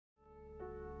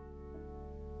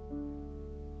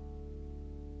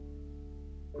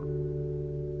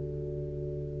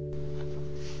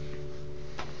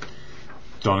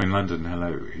Don in London,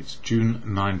 hello. It's June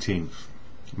 19th.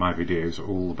 My videos are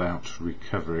all about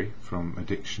recovery from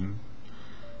addiction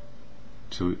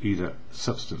to either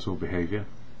substance or behaviour.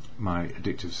 My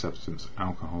addictive substance,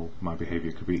 alcohol, my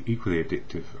behaviour could be equally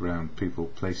addictive around people,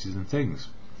 places and things.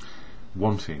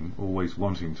 Always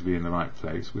wanting to be in the right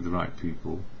place, with the right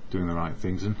people, doing the right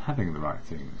things and having the right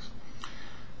things.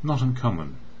 Not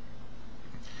uncommon.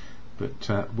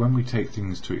 But when we take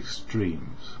things to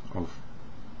extremes of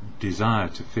desire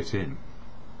to fit in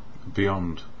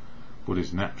beyond what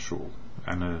is natural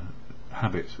and a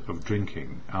habit of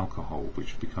drinking alcohol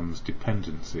which becomes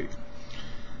dependency,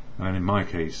 and in my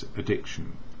case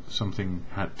addiction, something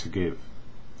had to give.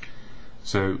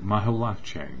 So my whole life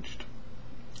changed,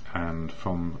 and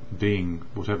from being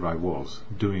whatever I was,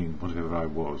 doing whatever I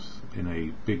was in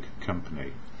a big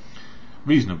company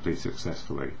reasonably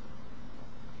successfully,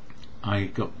 I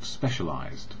got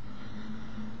specialised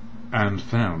and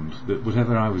found that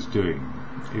whatever I was doing,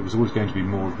 it was always going to be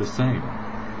more of the same.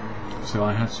 So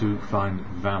I had to find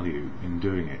value in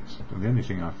doing it, and the only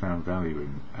thing I found value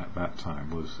in at that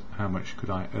time was how much could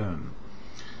I earn.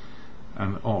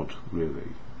 And odd, really.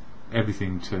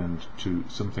 Everything turned to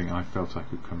something I felt I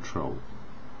could control,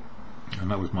 and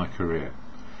that was my career.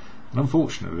 And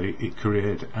unfortunately it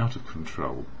careered out of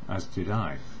control, as did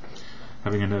I,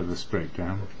 having a nervous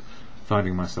breakdown,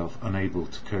 finding myself unable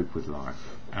to cope with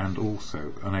life, and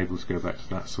also unable to go back to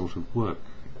that sort of work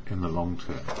in the long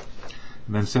term.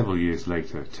 And then several years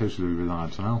later, totally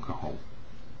reliant on alcohol,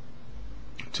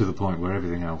 to the point where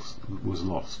everything else was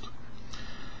lost.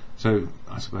 So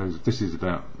I suppose this is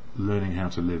about learning how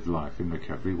to live life in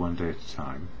recovery one day at a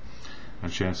time,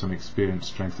 and share some experience,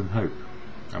 strength and hope.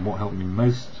 And what helped me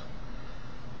most,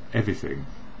 everything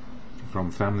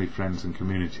from family, friends and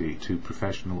community to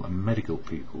professional and medical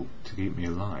people to keep me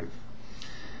alive.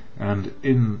 And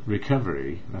in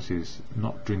recovery, that is,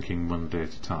 not drinking one day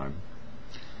at a time,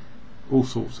 all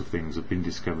sorts of things have been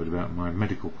discovered about my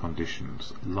medical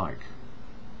conditions, like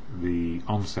the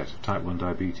onset of type 1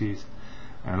 diabetes,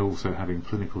 and also having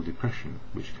clinical depression,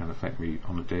 which can affect me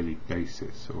on a daily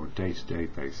basis or a day-to-day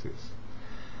basis.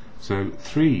 So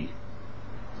 3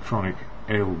 chronic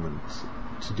ailments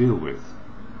to deal with.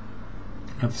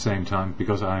 At the same time,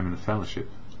 because I am in a fellowship,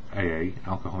 AA,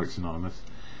 Alcoholics Anonymous,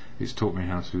 it's taught me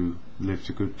how to live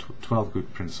to 12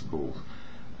 good principles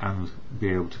and be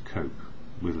able to cope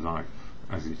with life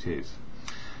as it is.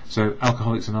 So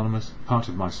Alcoholics Anonymous, part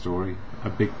of my story, a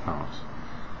big part,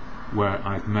 where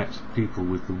I've met people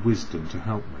with the wisdom to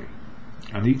help me.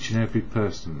 And each and every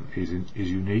person is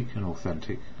unique and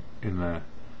authentic in their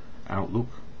outlook,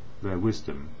 their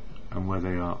wisdom, and where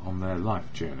they are on their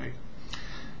life journey.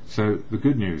 So the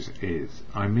good news is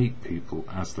I meet people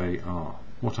as they are.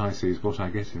 What I see is what I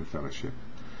get in fellowship.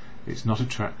 It's not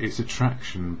it's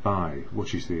attraction by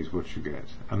what you see is what you get,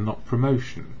 and not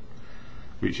promotion,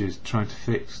 which is trying to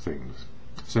fix things.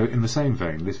 So in the same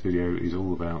vein, this video is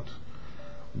all about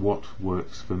what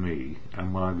works for me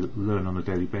and what I learn on a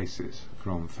daily basis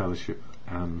from fellowship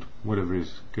and whatever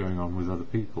is going on with other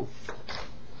people.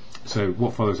 So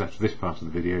what follows after this part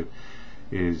of the video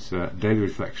is daily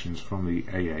reflections from the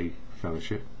AA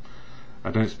fellowship. I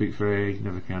don't speak for AA,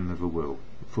 never can, never will.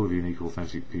 Full of unique,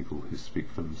 authentic people who speak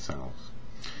for themselves.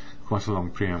 Quite a long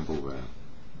preamble there.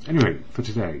 Anyway, for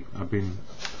today,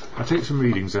 I take some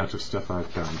readings out of stuff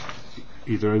I've done,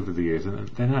 either over the years, and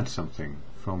then add something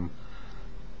from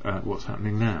what's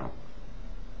happening now.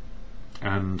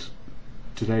 And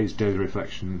today's daily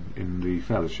reflection in the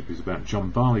fellowship is about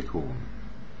John Barleycorn.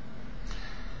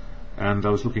 And I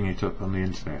was looking it up on the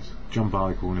internet. John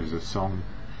Barleycorn is a song,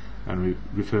 and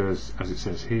refers, as it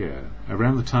says here,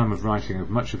 around the time of writing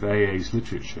of much of AA's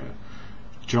literature,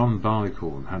 John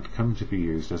Barleycorn had come to be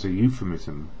used as a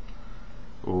euphemism,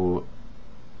 or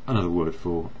another word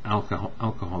for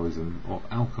alcoholism or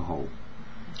alcohol.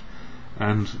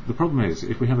 And the problem is,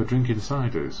 if we have a drink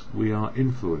inside us, we are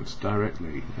influenced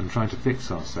directly and trying to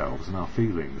fix ourselves and our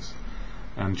feelings.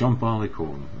 And John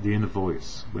Barleycorn, the inner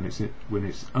voice, when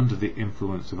it's under the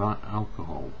influence of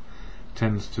alcohol,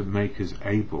 tends to make us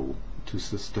able to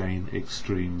sustain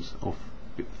extremes of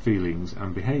feelings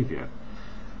and behaviour,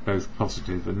 both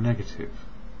positive and negative.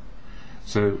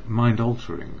 So mind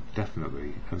altering,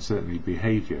 definitely, and certainly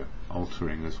behaviour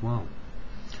altering as well.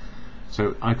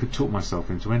 So I could talk myself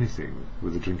into anything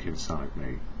with a drink inside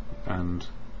me, and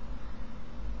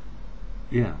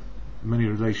yeah, many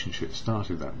relationships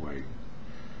started that way.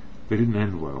 They didn't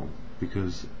end well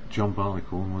because John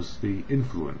Barleycorn was the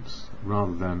influence,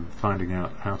 rather than finding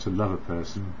out how to love a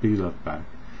person, be loved back,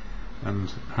 and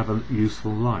have a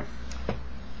useful life.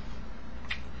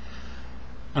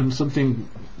 And something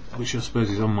which I suppose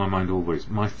is on my mind always,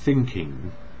 my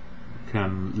thinking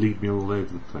can lead me all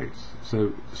over the place.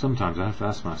 So sometimes I have to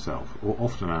ask myself, or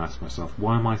often I ask myself,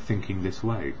 why am I thinking this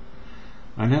way?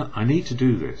 I know I need to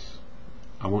do this,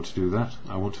 I want to do that,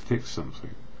 I want to fix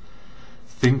something.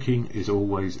 Thinking is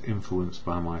always influenced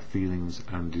by my feelings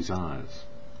and desires.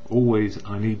 Always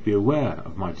I need to be aware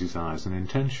of my desires and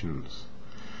intentions.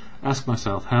 Ask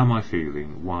myself how am I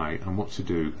feeling, why, and what to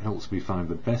do helps me find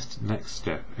the best next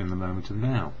step in the moment of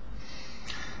now.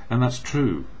 And that's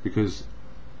true because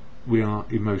we are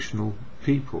emotional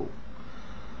people.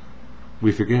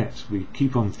 We forget, we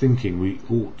keep on thinking we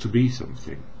ought to be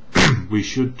something, we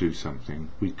should do something,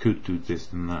 we could do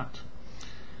this and that.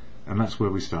 And that's where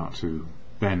we start to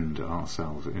bend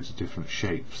ourselves into different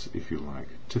shapes, if you like,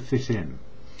 to fit in,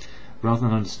 rather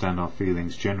than understand our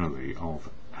feelings generally of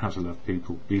how to love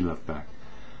people, be loved back,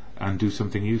 and do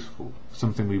something useful,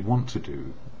 something we want to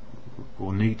do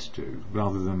or need to do,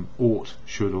 rather than ought,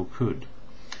 should or could.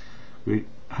 We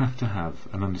have to have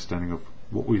an understanding of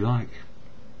what we like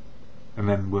and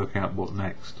then work out what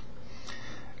next.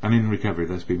 And in recovery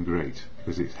that's been great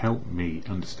because it's helped me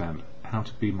understand how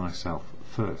to be myself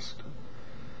first.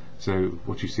 So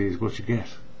what you see is what you get.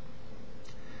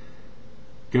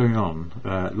 Going on,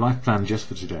 life plan just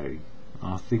for today.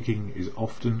 Our thinking is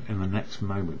often in the next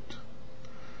moment.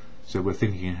 So we're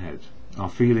thinking ahead. Our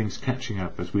feelings catching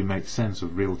up as we make sense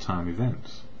of real-time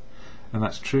events. And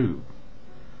that's true.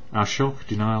 Our shock,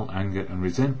 denial, anger and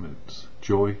resentments,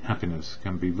 joy, happiness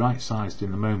can be right-sized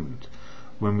in the moment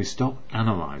when we stop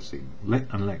analysing,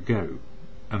 let go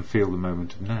and feel the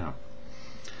moment of now.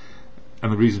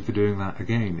 And the reason for doing that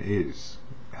again is,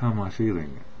 how am I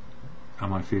feeling?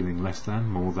 Am I feeling less than,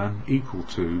 more than, equal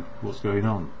to what's going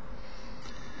on?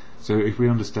 So if we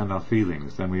understand our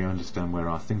feelings, then we understand where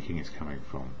our thinking is coming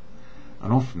from.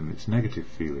 And often it's negative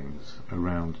feelings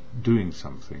around doing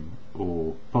something,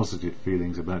 or positive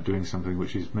feelings about doing something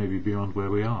which is maybe beyond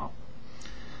where we are.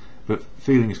 But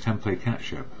feelings can play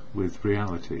catch-up with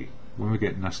reality. When we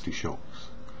get nasty shocks,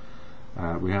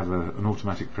 we have an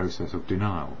automatic process of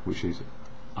denial, which is,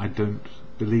 I don't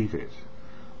believe it.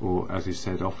 Or, as is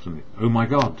said often, oh my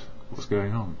God, what's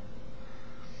going on?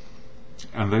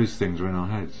 And those things are in our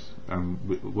heads, and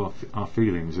what our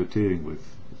feelings are dealing with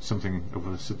something of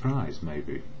a surprise,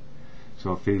 maybe.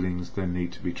 So our feelings then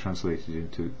need to be translated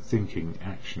into thinking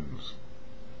actions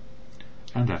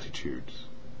and attitudes.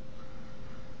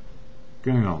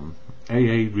 Going on,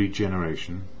 AA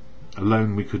Regeneration,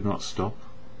 alone we could not stop.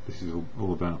 This is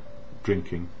all about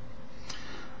drinking.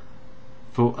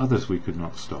 For others we could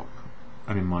not stop,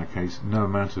 and in my case no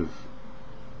amount of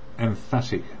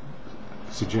emphatic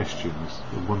suggestions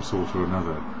of one sort or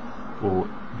another, or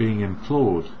being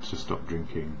implored to stop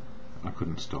drinking, I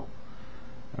couldn't stop.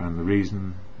 And the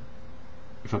reason,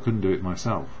 if I couldn't do it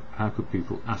myself, how could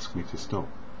people ask me to stop?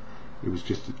 It was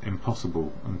just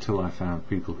impossible until I found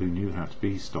people who knew how to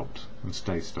be stopped and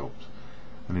stay stopped,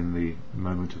 and in the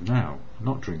moment of now,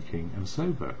 not drinking and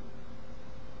sober.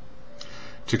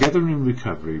 Together in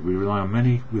recovery we rely on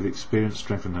many with experience,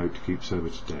 strength and hope to keep sober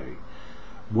today.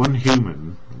 One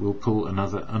human will pull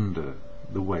another under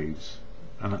the waves,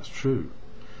 and that's true.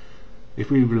 If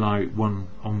we rely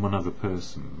on one other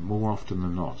person, more often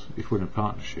than not, if we're in a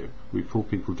partnership, we pull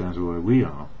people down to where we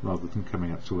are rather than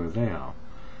coming up to where they are.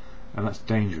 And that's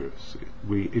dangerous.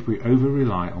 If we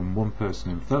over-rely on one person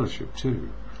in fellowship too,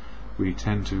 we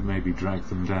tend to maybe drag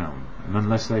them down. And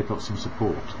unless they've got some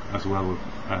support, as well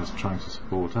as trying to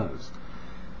support us,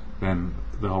 then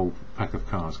the whole pack of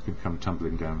cards can come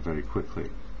tumbling down very quickly.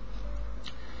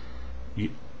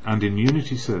 And in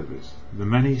unity service, the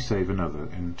many save another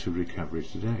into recovery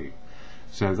today.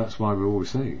 So that's why we always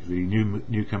say the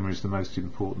newcomer is the most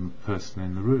important person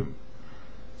in the room.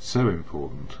 So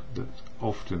important that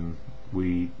often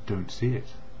we don't see it.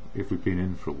 If we've been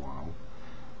in for a while,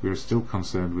 we are still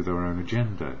concerned with our own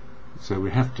agenda. So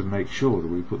we have to make sure that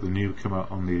we put the newcomer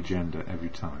on the agenda every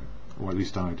time, or at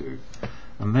least I do.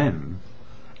 And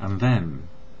then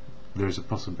there's a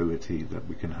possibility that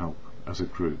we can help as a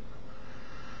group.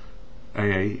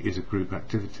 AA is a group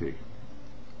activity.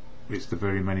 It's the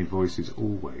very many voices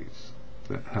always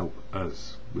that help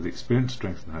us with experience,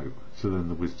 strength and hope to learn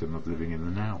the wisdom of living in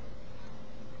the now.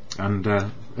 And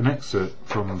an excerpt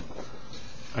from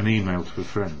an email to a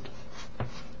friend,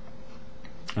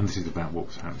 and this is about what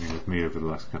was happening with me over the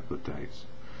last couple of days.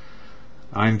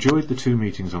 I enjoyed the 2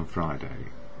 meetings on Friday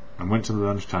and went to the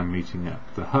lunchtime meeting at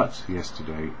the hut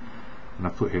yesterday, and I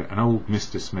put here, and old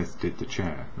Mr. Smith did the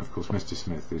chair. And of course Mr.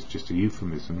 Smith is just a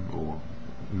euphemism or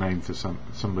name for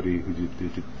somebody who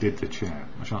did the chair.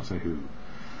 I shan't say who.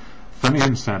 funny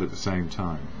and sad at the same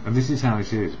time. And this is how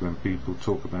it is when people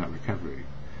talk about recovery.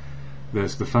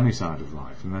 There's the funny side of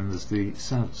life, and then there's the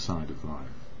sad side of life,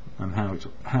 and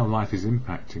how life is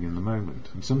impacting in the moment.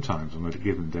 And sometimes on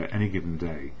any given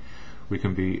day, we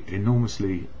can be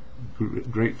enormously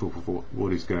grateful for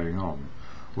what is going on,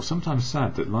 or sometimes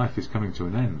sad that life is coming to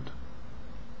an end.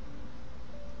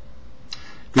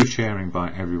 Good sharing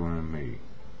by everyone and me.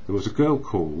 There was a girl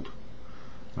called,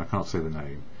 I can't say the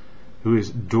name, who is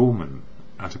doorman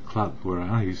at a club where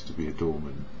I used to be a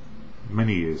doorman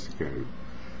many years ago,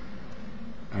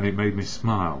 and it made me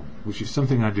smile, which is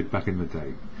something I did back in the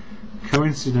day.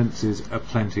 Coincidences are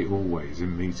plenty always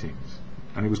in meetings,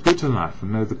 and it was good to laugh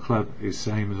and know the club is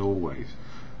same as always,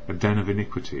 a den of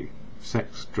iniquity,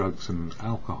 sex, drugs and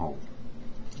alcohol.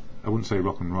 I wouldn't say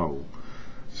rock and roll.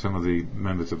 Some of the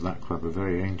members of that club are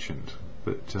very ancient,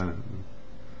 but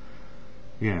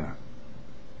yeah,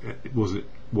 it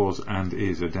was and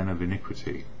is a den of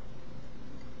iniquity.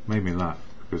 Made me laugh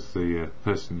because the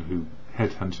person who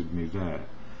headhunted me there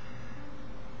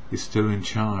is still in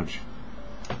charge.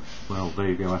 Well, there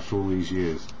you go, after all these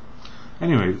years.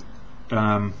 Anyway,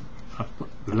 the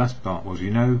last part was,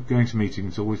 going to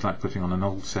meetings is always like putting on an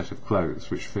old set of clothes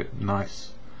which fit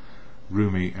nice,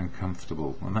 roomy and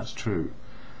comfortable, and that's true.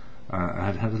 I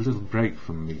had had a little break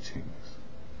from meetings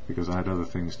because I had other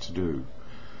things to do,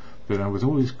 but I was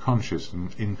always conscious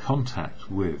and in contact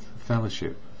with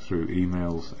fellowship through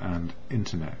emails and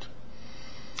internet,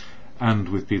 and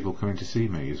with people coming to see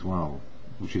me as well,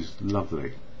 which is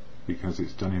lovely because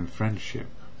it's done in friendship.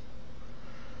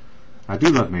 I do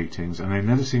love meetings, and they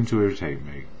never seem to irritate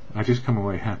me. I just come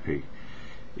away happy,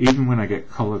 even when I get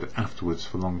collared afterwards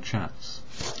for long chats.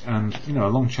 And a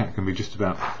long chat can be just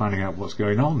about finding out what's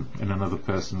going on in another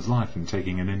person's life and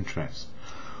taking an interest,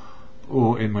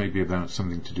 or it might be about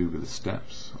something to do with the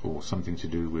steps, or something to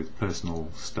do with personal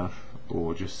stuff,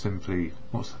 or just simply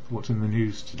what's in the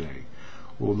news today,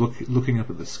 or looking up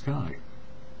at the sky.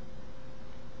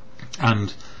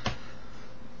 And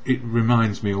it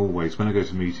reminds me always, when I go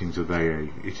to meetings of AA,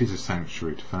 it is a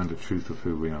sanctuary to find the truth of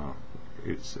who we are.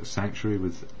 It's a sanctuary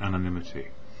with anonymity.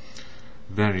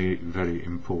 Very, very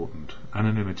important.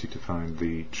 Anonymity to find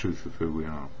the truth of who we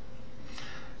are.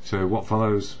 So what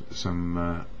follows,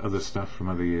 some other stuff from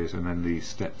other years, and then the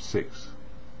step 6,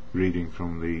 reading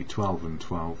from the 12 and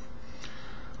 12.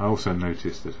 I also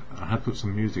noticed that I had put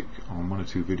some music on 1 or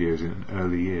 2 videos in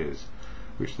early years,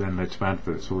 which then led to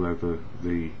adverts all over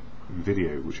the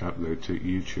video which I upload to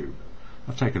YouTube.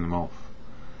 I've taken them off.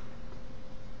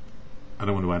 I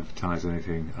don't want to advertise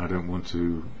anything, I don't want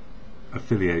to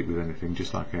affiliate with anything,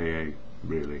 just like AA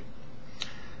really.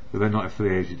 But they're not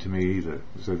affiliated to me either,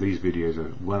 so these videos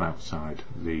are well outside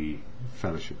the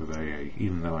fellowship of AA,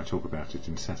 even though I talk about it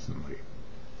incessantly.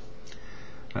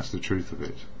 That's the truth of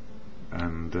it.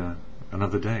 And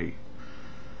another day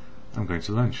I'm going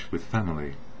to lunch with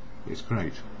family. It's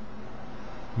great.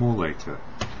 More later.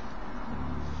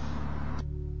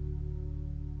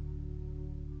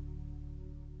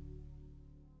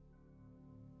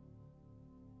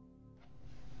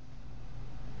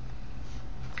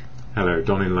 Hello,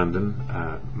 Don in London.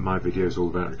 My video is all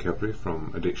about recovery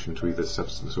from addiction to either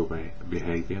substance or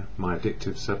behaviour. My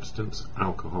addictive substance,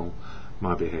 alcohol.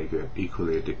 My behaviour,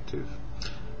 equally addictive.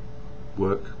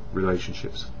 Work,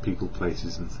 relationships, people,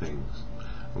 places and things.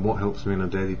 And what helps me on a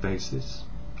daily basis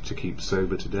to keep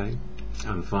sober today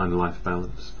and find life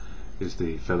balance is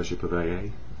the fellowship of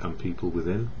AA and people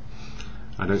within.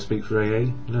 I don't speak for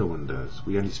AA, no one does.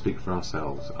 We only speak for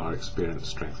ourselves, our experience,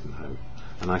 strength and hope.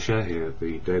 And I share here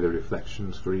the daily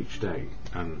reflections for each day.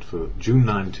 And for June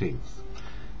 19th,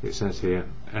 it says here,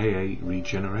 AA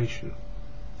Regeneration.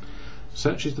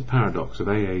 Such is the paradox of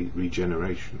AA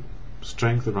Regeneration.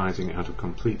 Strength arising out of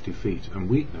complete defeat and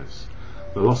weakness.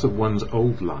 The loss of one's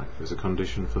old life is a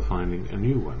condition for finding a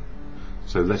new one.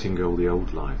 So letting go of the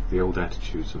old life, the old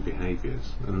attitudes and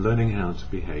behaviours, and learning how to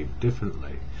behave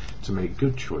differently, to make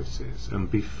good choices,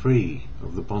 and be free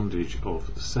of the bondage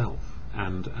of self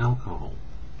and alcohol.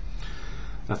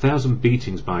 1,000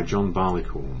 Beatings by John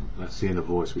Barleycorn, that's the inner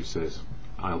voice which says,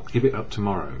 I'll give it up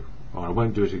tomorrow, or I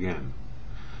won't do it again,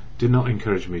 did not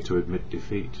encourage me to admit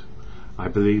defeat. I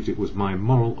believed it was my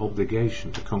moral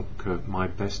obligation to conquer my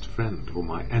best friend, or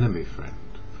my enemy friend.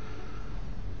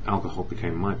 Alcohol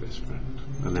became my best friend,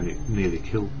 and then it nearly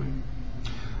killed me.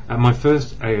 At my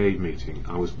first AA meeting,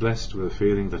 I was blessed with a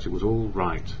feeling that it was all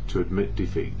right to admit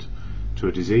defeat to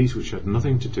a disease which had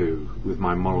nothing to do with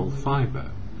my moral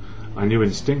fibre. I knew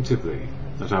instinctively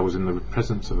that I was in the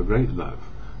presence of a great love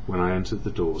when I entered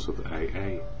the doors of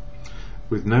AA.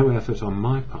 With no effort on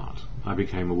my part, I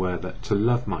became aware that to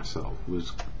love myself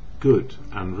was good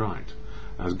and right,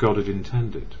 as God had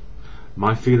intended.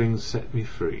 My feelings set me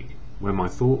free, where my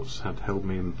thoughts had held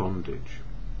me in bondage.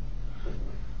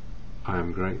 I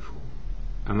am grateful.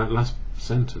 And that last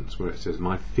sentence where it says,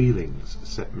 my feelings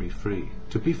set me free,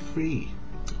 to be free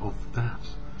of that,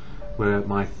 where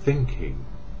my thinking,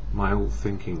 my old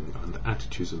thinking and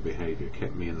attitudes and behaviour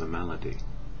kept me in the malady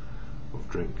of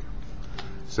drink.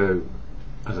 So,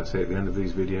 as I say at the end of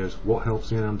these videos, what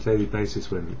helps me on a daily basis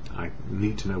when I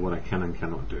need to know what I can and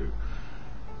cannot do?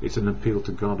 It's an appeal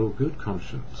to God or good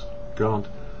conscience. God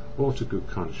or to good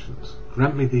conscience,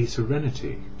 grant me the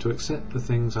serenity to accept the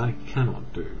things I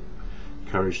cannot do,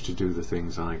 courage to do the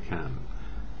things I can,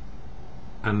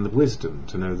 and the wisdom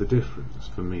to know the difference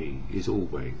for me is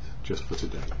always just for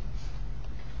today.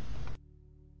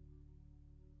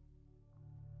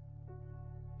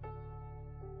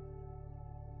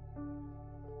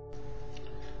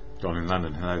 Don in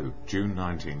London, hello, June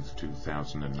 19th,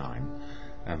 2009,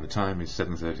 and the time is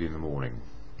 7:30 in the morning.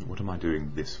 What am I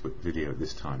doing this video at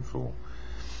this time for?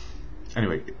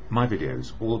 Anyway, my video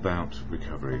is all about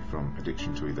recovery from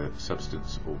addiction to either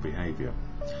substance or behaviour.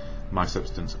 My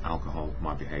substance, alcohol,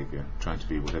 my behaviour, trying to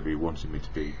be whatever you wanted me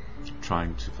to be,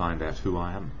 trying to find out who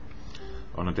I am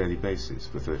on a daily basis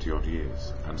for 30 odd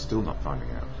years, and still not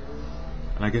finding out.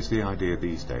 And I guess the idea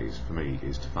these days for me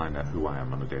is to find out who I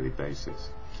am on a daily basis.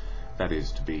 That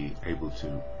is, to be able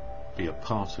to be a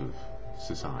part of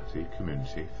society,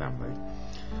 community, family.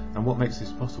 And what makes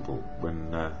this possible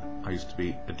when I used to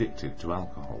be addicted to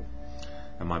alcohol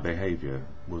and my behaviour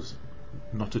was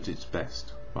not at its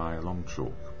best by a long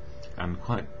chalk and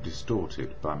quite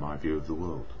distorted by my view of the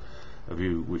world, a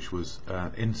view which was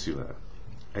insular,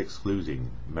 excluding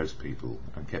most people,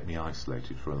 and kept me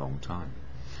isolated for a long time.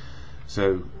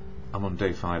 So I'm on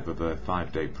day 5 of a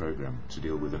 5-day programme to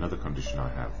deal with another condition I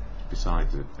have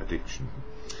besides addiction,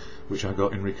 which I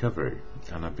got in recovery,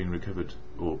 and I've been recovered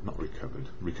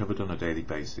on a daily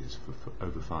basis for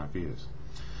over 5 years.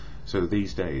 So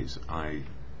these days I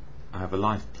have a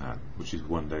life plan which is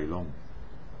 1 day long,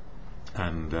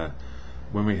 and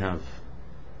when we have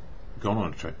gone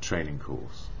on a training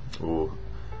course or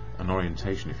an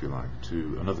orientation, if you like,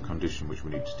 to another condition which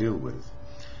we need to deal with,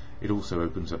 it also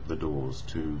opens up the doors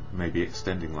to maybe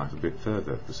extending life a bit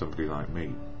further for somebody like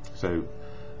me. So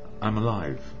I'm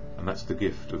alive, and that's the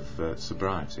gift of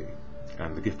sobriety,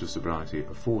 and the gift of sobriety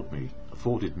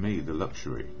afforded me the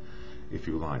luxury, if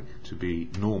you like, to be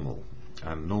normal.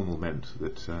 And normal meant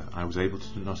that I was able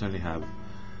to not only have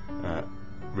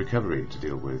recovery to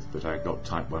deal with, but I got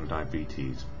type 1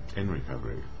 diabetes in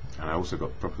recovery, and I also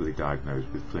got properly diagnosed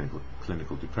with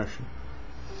clinical depression.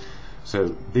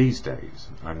 So these days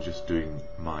I'm just doing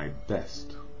my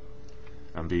best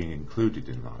and being included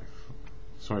in life.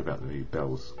 Sorry about the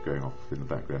bells going off in the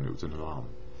background, it was an alarm.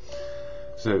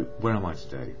 So where am I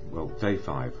today? Well, day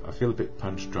 5. I feel a bit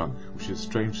punch drunk, which is a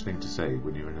strange thing to say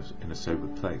when you're in a sober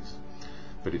place,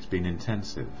 but it's been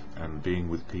intensive, and being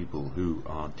with people who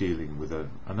are dealing with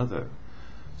another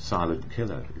silent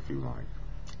killer, if you like,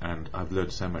 and I've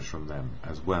learned so much from them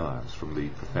as well as from the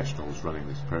professionals running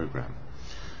this program.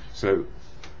 So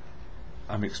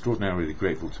I'm extraordinarily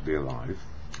grateful to be alive,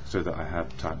 so that I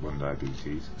have type 1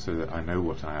 diabetes, so that I know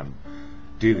what I am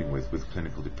dealing with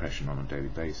clinical depression on a daily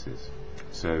basis.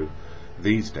 So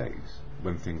these days,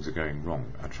 when things are going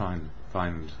wrong, I try and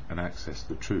find and access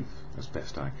the truth as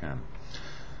best I can.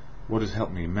 What has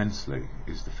helped me immensely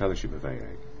is the fellowship of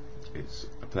AA. It's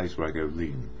a place where I go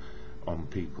lean on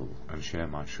people and share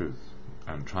my truth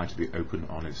and try to be open,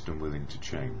 honest and willing to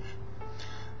change.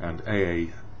 And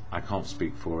AA, I can't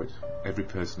speak for it. Every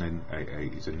person in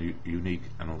AA is a unique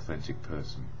and authentic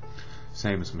person,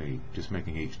 same as me, just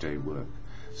making each day work.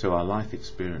 So our life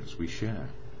experience we share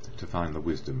to find the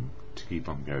wisdom to keep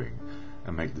on going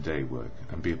and make the day work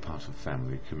and be a part of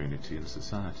family, community and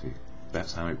society.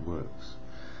 That's how it works.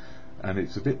 And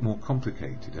it's a bit more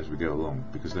complicated as we go along,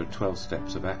 because there are 12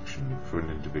 steps of action for an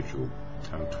individual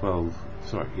and 12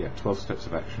 steps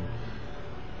of action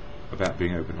about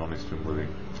being open, honest and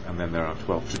willing, and then there are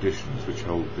 12 traditions which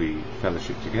hold the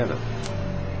fellowship together.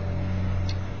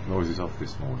 Noise is off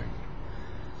this morning.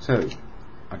 So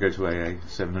I go to AA,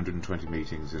 720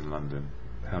 meetings in London.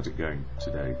 How's it going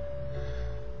today?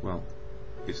 Well,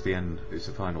 it's the end, it's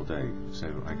the final day,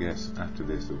 so I guess after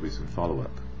this there'll be some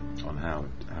follow-up on how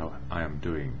I am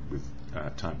doing with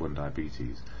type 1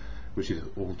 diabetes, which is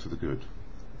all to the good.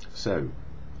 So,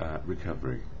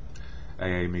 recovery.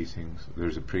 AA meetings, there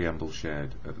is a preamble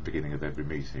shared at the beginning of every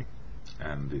meeting,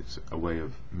 and it's a way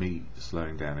of me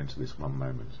slowing down into this one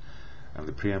moment. And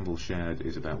the preamble shared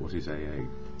is about what is AA,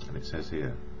 and it says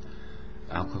here,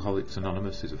 Alcoholics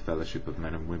Anonymous is a fellowship of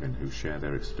men and women who share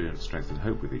their experience, strength and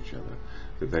hope with each other,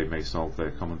 that they may solve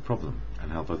their common problem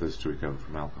and help others to recover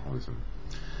from alcoholism.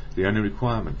 The only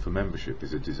requirement for membership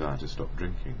is a desire to stop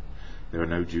drinking. There are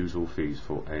no dues or fees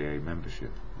for AA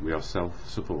membership. We are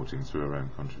self-supporting through our own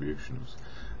contributions.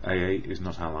 AA is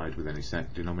not allied with any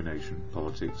sect, denomination,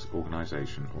 politics,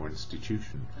 organisation or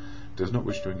institution, does not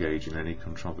wish to engage in any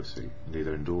controversy,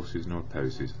 neither endorses nor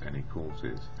opposes any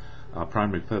causes. Our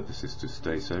primary purpose is to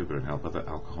stay sober and help other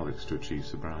alcoholics to achieve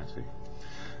sobriety.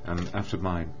 And after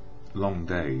my long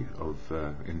day of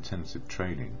intensive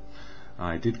training,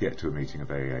 I did get to a meeting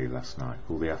of AA last night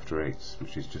called the After Eights,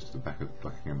 which is just at the back of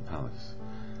Buckingham Palace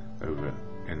over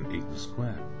in Eaton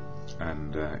Square,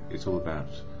 and it's all about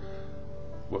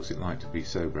what's it like to be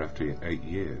sober after 8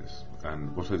 years,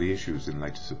 and what are the issues in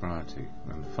later sobriety.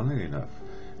 And funnily enough,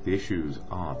 the issues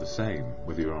are the same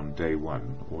whether you're on day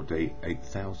 1 or day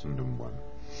 8001.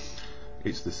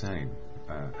 It's the same.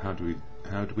 How do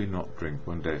we not drink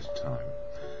one day at a time,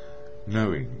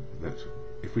 knowing that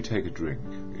if we take a drink,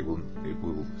 it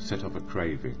will set off a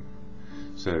craving.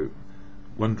 So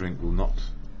one drink will,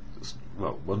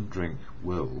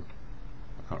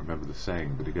 I can't remember the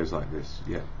saying, but it goes like this.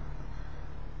 Yeah,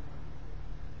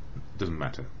 doesn't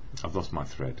matter. I've lost my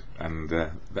thread, and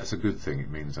that's a good thing. It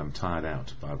means I'm tired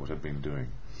out by what I've been doing.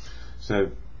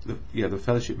 So the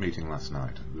fellowship meeting last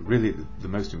night, really the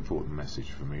most important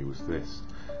message for me was this: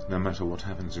 no matter what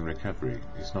happens in recovery,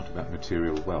 it's not about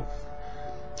material wealth.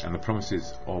 And the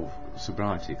promises of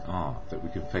sobriety are that we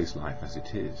can face life as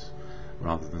it is,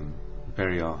 rather than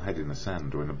bury our head in the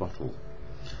sand or in a bottle.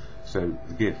 So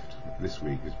the gift this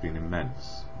week has been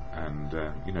immense, and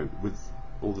with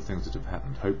all the things that have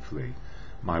happened, hopefully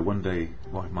my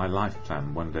life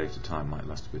plan one day at a time might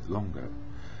last a bit longer.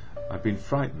 I've been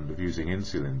frightened of using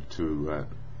insulin to a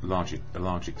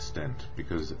large extent,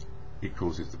 because it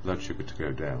causes the blood sugar to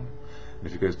go down, and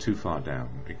if it goes too far down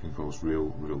it can cause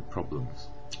real problems.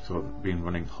 So I've been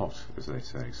running hot, as they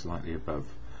say, slightly above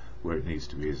where it needs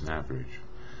to be as an average,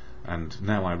 and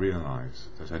now I realise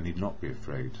that I need not be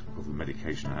afraid of the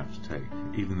medication I have to take,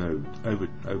 even though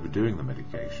overdoing the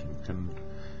medication can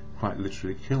quite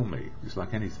literally kill me. It's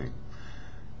like anything.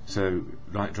 So,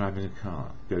 like driving a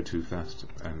car, go too fast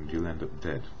and you'll end up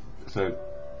dead. So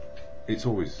it's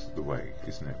always the way,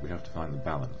 isn't it? We have to find the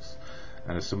balance.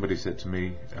 And as somebody said to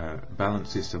me,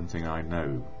 balance is something I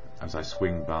know as I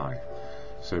swing by.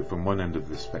 So from one end of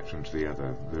the spectrum to the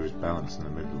other, there is balance in the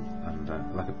middle,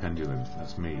 and like a pendulum,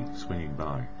 that's me swinging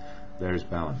by. There is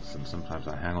balance, and sometimes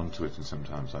I hang on to it and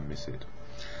sometimes I miss it.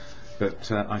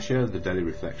 But I share the daily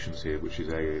reflections here, which is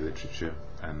AA literature,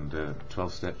 and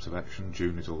 12 steps of action.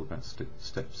 June is all about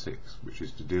step 6, which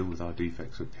is to deal with our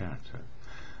defects of character.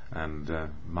 And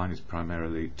mine is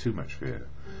primarily too much fear,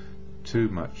 too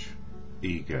much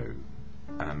ego,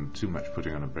 and too much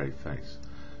putting on a brave face.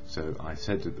 So I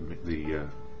said at the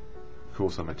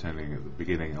course I'm attending at the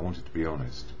beginning, I wanted to be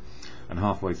honest, and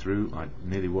halfway through I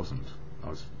nearly wasn't. I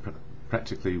was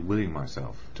practically willing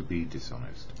myself to be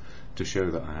dishonest, to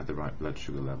show that I had the right blood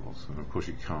sugar levels. And of course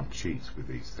you can't cheat with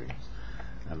these things,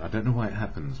 and I don't know why it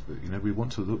happens, but we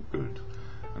want to look good,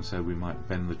 and so we might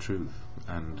bend the truth,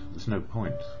 and there's no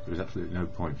point. There's absolutely no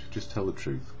point. Just tell the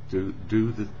truth, do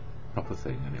the proper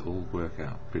thing, and it'll all work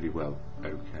out pretty well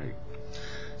okay.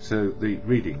 So the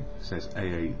reading says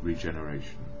AA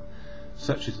Regeneration.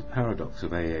 Such is the paradox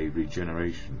of AA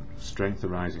Regeneration, strength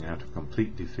arising out of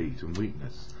complete defeat and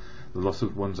weakness, the loss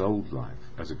of one's old life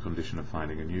as a condition of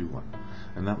finding a new one.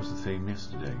 And that was the theme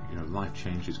yesterday. Life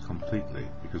changes completely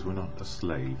because we're not a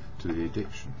slave to the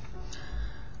addiction.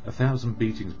 1,000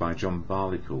 Beatings by John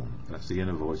Barleycorn, that's the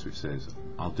inner voice which says,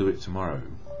 I'll do it tomorrow,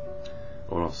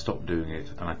 or I'll stop doing it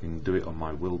and I can do it on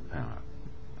my willpower,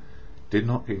 did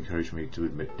not encourage me to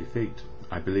admit defeat.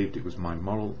 I believed it was my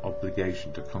moral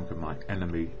obligation to conquer my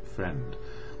enemy friend,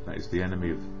 that is the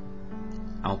enemy of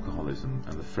alcoholism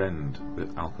and the friend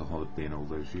that alcohol had been all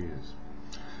those years.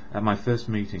 At my first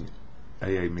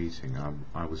AA meeting,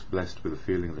 I was blessed with a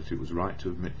feeling that it was right to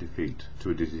admit defeat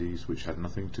to a disease which had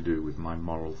nothing to do with my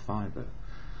moral fibre.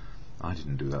 I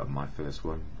didn't do that on my first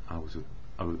one. I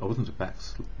wasn't a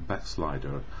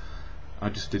backslider. I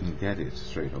just didn't get it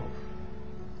straight off.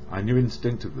 I knew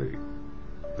instinctively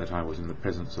that I was in the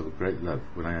presence of a great love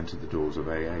when I entered the doors of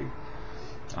AA.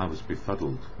 I was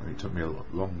befuddled, and it took me a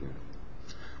lot longer.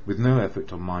 With no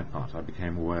effort on my part, I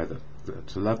became aware that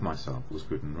to love myself was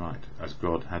good and right, as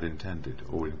God had intended,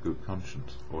 or in good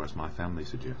conscience, or as my family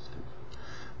suggested.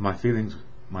 My feelings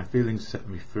set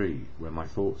me free where my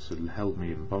thoughts had held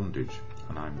me in bondage,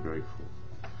 and I am grateful.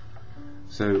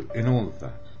 So in all of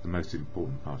that, the most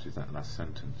important part is that last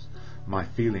sentence. My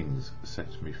feelings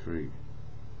set me free,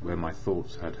 where my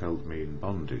thoughts had held me in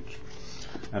bondage.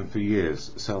 And for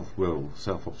years, self-will,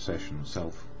 self-obsession,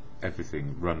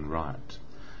 self-everything run riot,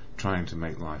 trying to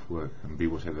make life work and be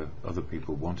whatever other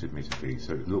people wanted me to be,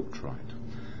 so it looked right.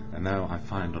 And now I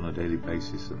find on a daily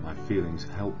basis that my feelings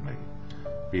help me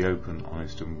be open,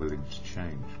 honest and willing to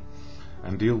change,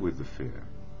 and deal with the fear.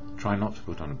 Try not to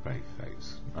put on a brave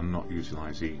face and not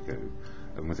utilise ego,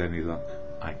 and with any luck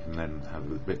I can then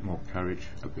have a bit more courage,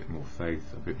 a bit more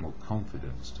faith, a bit more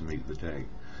confidence to meet the day.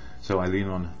 So I lean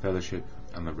on fellowship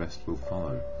and the rest will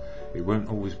follow. It won't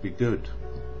always be good.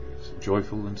 It's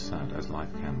joyful and sad as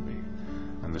life can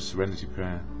be. And the serenity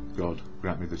prayer, God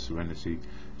grant me the serenity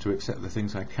to accept the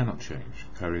things I cannot change,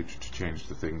 courage to change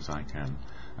the things I can,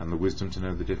 and the wisdom to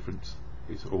know the difference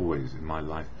is always in my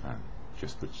life plan,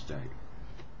 just for today.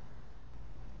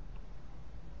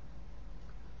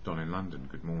 Don in London,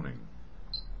 good morning.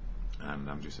 And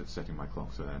I'm just setting my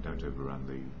clock so that I don't overrun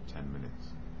the 10 minutes,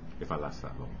 if I last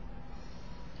that long.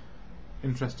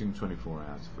 Interesting 24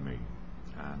 hours for me,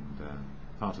 and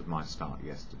part of my start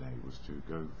yesterday was to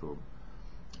go for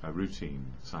a routine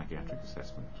psychiatric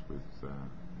assessment with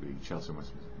the Chelsea and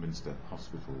Westminster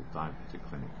Hospital Diabetic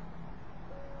Clinic.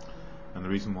 And the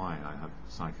reason why I have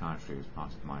psychiatry as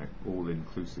part of my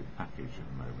all-inclusive package at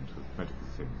the moment of medical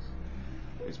things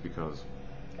is because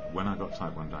when I got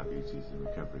type 1 diabetes in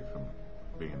recovery from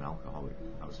being an alcoholic,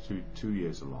 I was two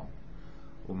years along.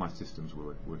 All my systems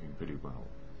were working pretty well,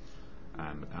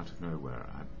 and out of nowhere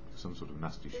I had some sort of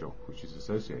nasty shock which is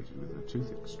associated with a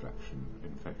tooth extraction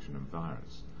infection and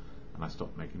virus, and I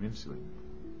stopped making insulin.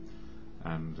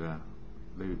 And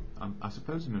I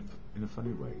suppose in a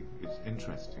funny way it's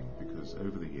interesting, because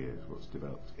over the years what's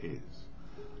developed is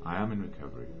I am in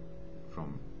recovery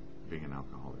from being an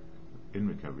alcoholic. In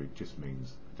recovery just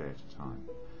means a day at a time,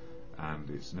 and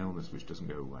it's an illness which doesn't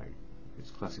go away.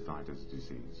 It's classified as a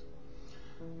disease.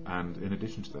 And in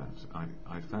addition to that,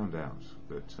 I found out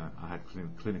that I had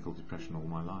clinical depression all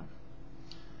my life,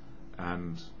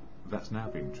 and that's now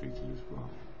being treated as well.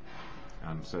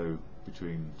 And so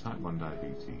between type 1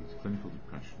 diabetes, clinical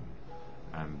depression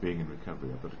and being in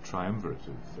recovery, I've got a triumvirate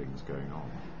of things going on.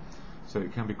 So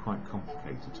it can be quite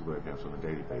complicated to work out on a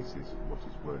daily basis what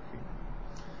is working.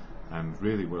 And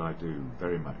really what I do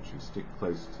very much is stick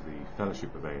close to the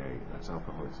fellowship of AA, that's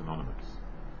Alcoholics Anonymous,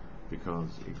 because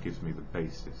it gives me the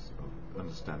basis of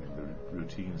understanding the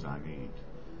routines I need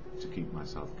to keep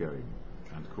myself going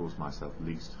and cause myself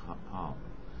least harm,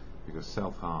 because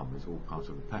self-harm is all part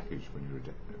of the package when you're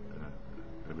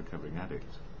a recovering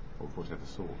addict of whatever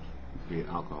sort, be it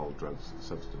alcohol, drugs,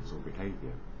 substance or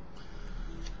behaviour.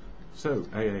 So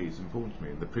AA is important to me,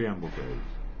 and the preamble goes,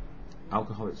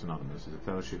 Alcoholics Anonymous is a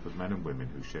fellowship of men and women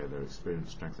who share their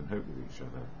experience, strength and hope with each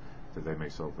other, that they may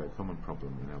solve their common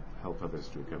problem and help others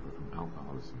to recover from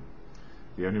alcoholism.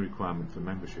 The only requirement for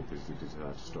membership is the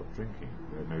desire to stop drinking.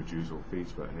 There are no dues or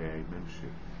fees for AA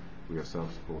membership. We are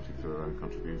self-supported through our own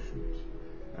contributions.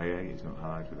 AA is not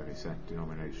allied with any sect,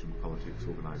 denomination, politics,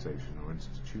 organisation or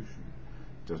institution.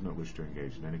 It does not wish to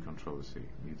engage in any controversy,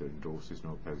 neither endorses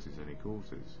nor opposes any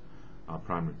causes. Our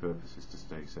primary purpose is to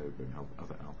stay sober and help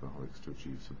other alcoholics to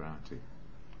achieve sobriety.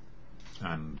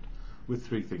 And with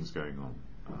three things going on,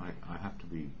 I have to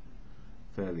be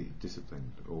fairly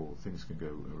disciplined, or things can go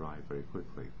awry very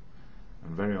quickly.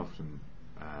 And very often,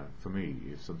 for me,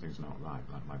 if something's not right,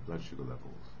 like my blood sugar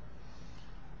levels,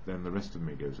 then the rest of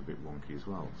me goes a bit wonky as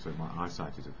well. So my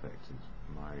eyesight is affected,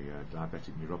 my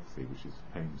diabetic neuropathy, which is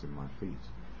pains in my feet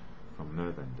from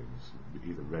nerve endings,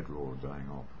 either red raw or dying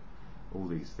off. All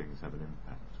these things have an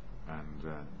impact.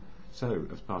 And so,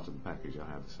 as part of the package, I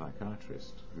have a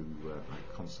psychiatrist who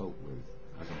I consult with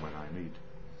as and when I need,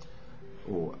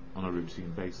 or on a routine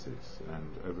basis.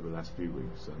 And over the last few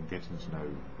weeks I'm getting to know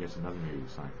yet another new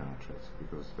psychiatrist,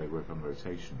 because they work on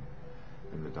rotation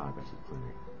in the diabetic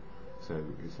clinic. So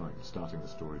it's like starting the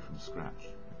story from scratch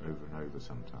over and over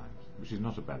sometimes, which is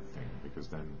not a bad thing, because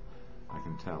then I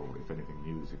can tell if anything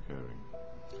new is occurring.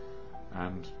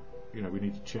 And you know, we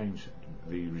need to change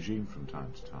the regime from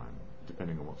time to time,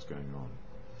 depending on what's going on.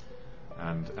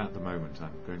 And at the moment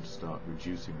I'm going to start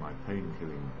reducing my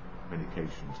pain-killing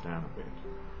medications down a bit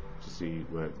to see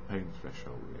where the pain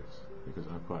threshold is, because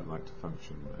I quite like to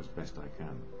function as best I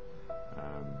can.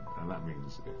 And that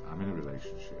means I'm in a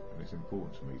relationship, and it's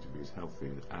important to me to be as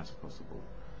healthy as possible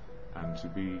and to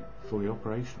be fully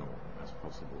operational as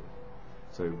possible.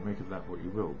 So make of that what you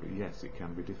will, but yes, it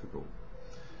can be difficult.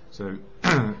 So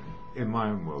in my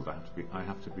own world I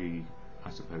have to be, I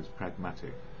suppose,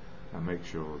 pragmatic and make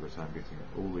sure that I'm getting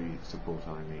all the support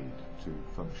I need to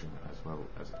function as well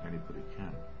as anybody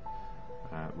can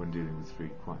when dealing with three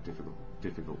quite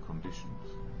difficult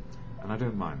conditions. And I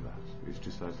don't mind that. It's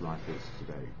just as life is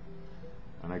today.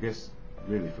 And I guess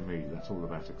really for me that's all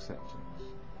about acceptance.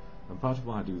 And part of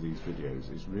why I do these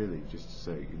videos is really just to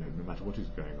say, no matter what is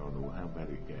going on or how bad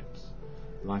it gets,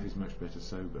 life is much better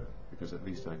sober, because at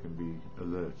least I can be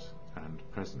alert and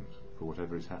present for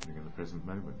whatever is happening in the present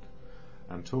moment.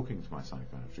 And talking to my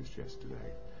psychiatrist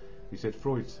yesterday, he said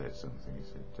Freud said something. He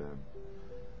said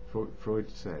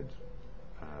Freud said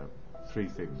three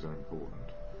things are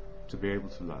important: to be able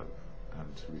to love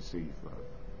and to receive love,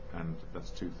 and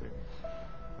that's two things.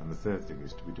 And the third thing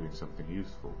is to be doing something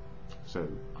useful. So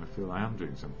I feel I am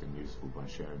doing something useful by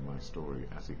sharing my story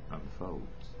as it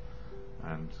unfolds.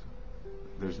 And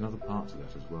there's another part to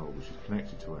that as well, which is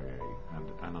connected to AA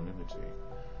and anonymity.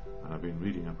 And I've been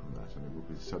reading up on that, and it will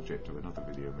be the subject of another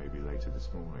video maybe later this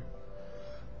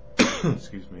morning.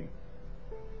 Excuse me.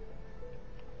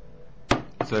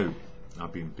 So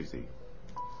I've been busy,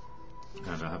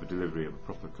 and I have a delivery of a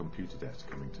proper computer desk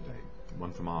coming today,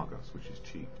 one from Argos, which is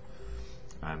cheap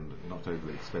and not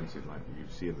overly expensive like you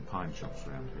see in the pine shops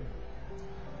around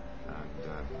here.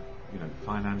 And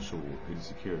financial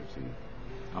insecurity,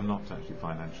 I'm not actually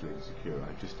financially insecure,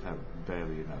 I just have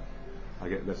barely enough. I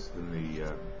get less than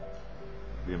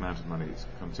the amount of money it's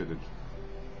considered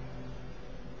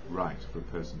right for a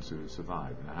person to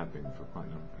survive, and I have been for quite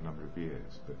a number of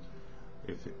years. But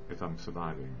if I'm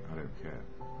surviving, I don't care.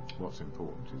 What's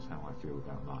important is how I feel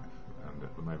about life, and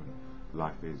at the moment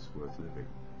life is worth living.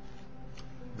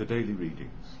 The daily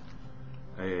readings,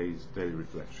 AA's Daily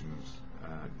Reflections,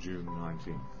 June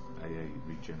 19th, AA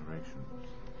Regeneration.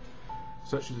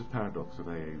 Such is the paradox of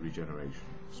AA Regeneration,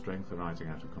 strength arising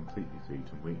out of complete defeat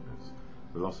and weakness,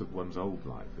 the loss of one's old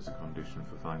life as a condition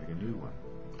for finding a new one.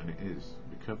 And it is.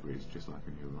 Recovery is just like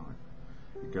a new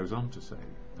life. It goes on to say,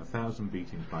 1,000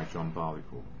 beatings by John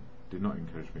Barleycorn did not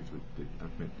encourage me to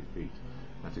admit defeat.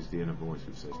 That is the inner voice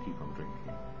which says, keep on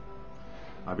drinking.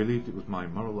 I believed it was my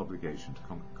moral obligation to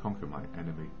conquer my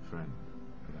enemy friend,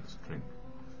 and that's drink.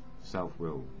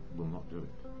 Self-will will not do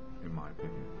it, in my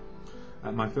opinion.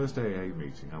 At my first AA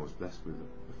meeting, I was blessed with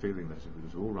the feeling that it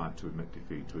was all right to admit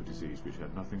defeat to a disease which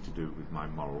had nothing to do with my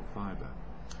moral fibre.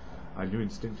 I knew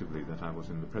instinctively that I was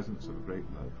in the presence of a great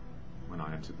love when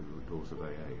I entered the doors of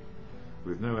AA.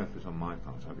 With no effort on my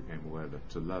part, I became aware that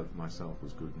to love myself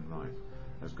was good and right,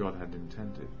 as God had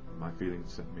intended. My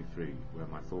feelings set me free, where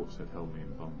my thoughts had held me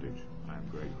in bondage. I am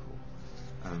grateful.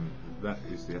 And that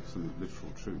is the absolute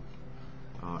literal truth.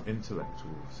 Our intellect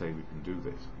will say we can do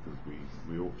this because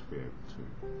we ought to be able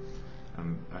to.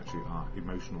 And actually our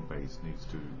emotional base needs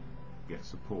to get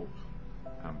support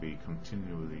and be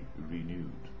continually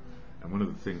renewed. And one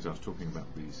of the things I was talking about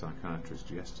with the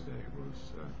psychiatrist yesterday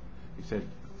was, he said,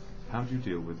 how do you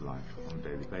deal with life on a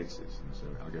daily basis? And so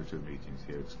I go to meetings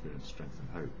here, experience strength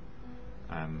and hope,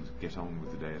 and get on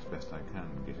with the day as best I can,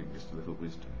 getting just a little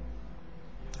wisdom.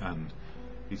 And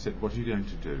he said, what are you going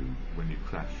to do when you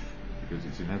crash? Because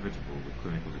it's inevitable with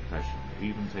clinical depression,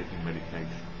 even taking medication,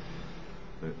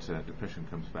 that depression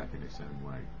comes back in its own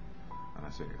way. And I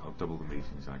say, I'll double the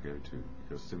meetings I go to,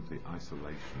 because simply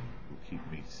isolation will keep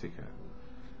me sicker.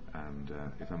 And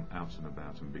if I'm out and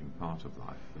about and being part of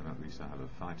life, then at least I have a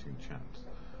fighting chance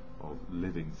of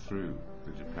living through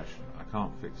the depression. I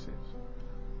can't fix it.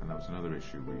 And that was another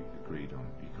issue we agreed on.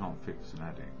 You can't fix an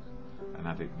addict. An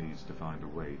addict needs to find a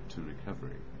way to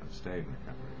recovery and stay in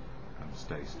recovery and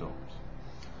stay stopped.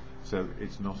 So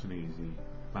it's not an easy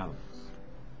balance.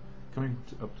 Coming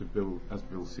up to Bill, as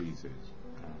Bill sees it,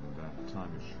 and time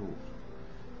is short.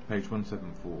 Page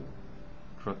 174,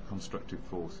 constructive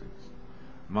forces.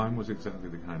 Mine was exactly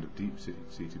the kind of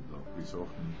deep-seated block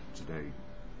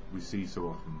we see so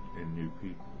often in new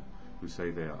people who say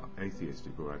they are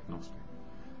atheistic or agnostic.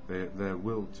 Their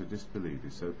will to disbelieve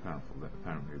is so powerful that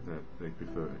apparently they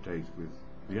prefer a date with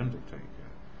the Undertaker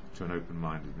to an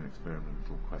open-minded and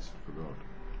experimental quest for God.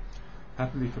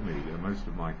 Happily for me and most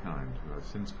of my kind who have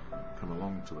since come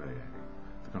along to AA,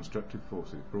 the constructive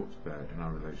forces brought to bear in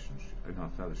our relationship, in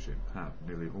our fellowship, have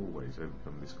nearly always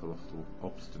overcome this colossal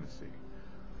obstinacy,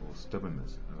 or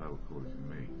stubbornness, as I would call it in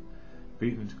me.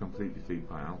 Beaten into complete defeat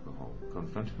by alcohol,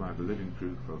 confronted by the living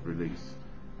proof of release,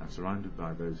 and surrounded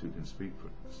by those who can speak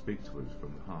to us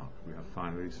from the heart, we have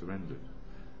finally surrendered.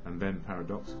 And then,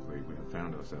 paradoxically, we have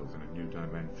found ourselves in a new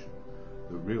dimension,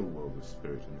 the real world of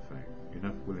spirit and faith,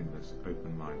 enough willingness,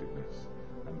 open-mindedness,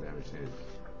 and there it is.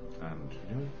 And,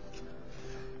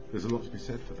 there's a lot to be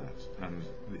said for that, and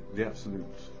the absolute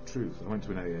truth. I went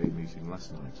to an AA meeting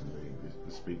last night, and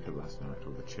the speaker last night,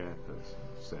 or the chairperson,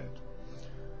 said,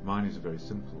 "Mine is a very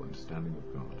simple understanding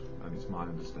of God, and it's my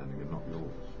understanding and not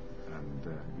yours."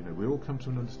 And we all come to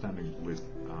an understanding with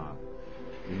our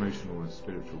emotional and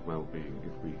spiritual well-being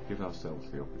if we give ourselves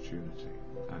the opportunity.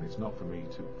 And it's not for me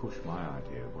to push my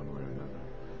idea one way or another.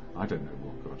 I don't know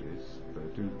what God is, but I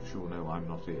do sure know I'm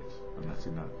not it, and that's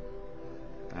enough.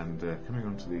 And coming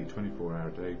on to the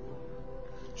 24-hour day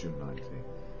book, June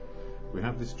 19th, we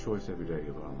have this choice every day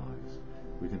of our lives.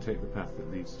 We can take the path that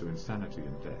leads to insanity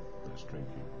and death, that's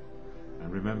drinking.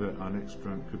 And remember, our next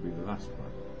drunk could be the last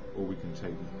one. Or we can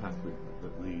take the path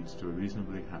that leads to a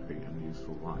reasonably happy and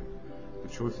useful life. The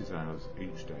choice is ours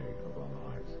each day of our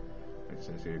lives. It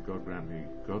says here, God grant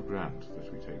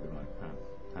that we take the right path.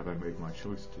 Have I made my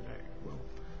choice today? Well,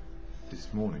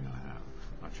 this morning I have.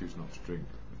 I choose not to drink,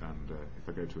 and if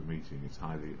I go to a meeting, it's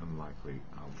highly unlikely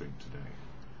I'll drink today.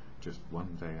 Just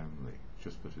one day only,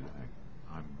 just for today.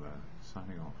 I'm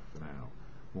signing off for now.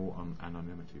 More on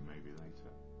anonymity maybe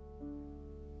later.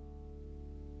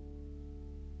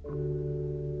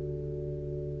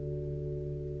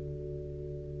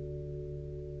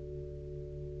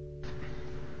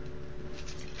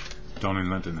 Don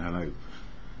in London, hello.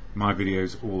 My video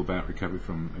is all about recovery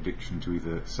from addiction to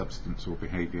either substance or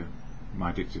behaviour.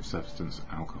 My addictive substance,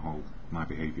 alcohol. My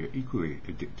behaviour, equally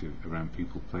addictive around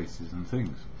people, places and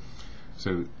things.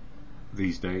 So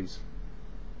these days,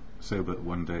 sober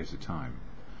one day at a time.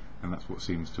 And that's what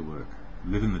seems to work.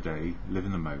 Live in the day, live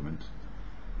in the moment.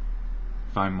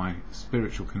 Find my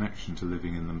spiritual connection to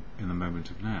living in the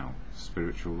moment of now.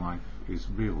 Spiritual life is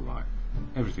real life.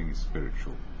 Everything is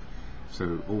spiritual.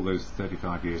 So all those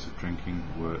 35 years of drinking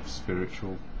were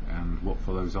spiritual, and what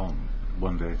follows on,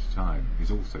 one day at a time,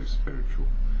 is also spiritual.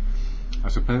 I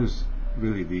suppose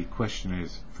really the question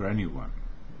is, for anyone,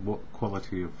 what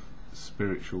quality of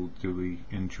spiritual do we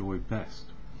enjoy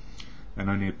best? And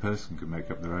only a person can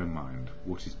make up their own mind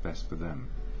what is best for them.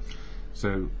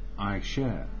 So I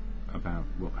share about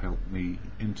what helped me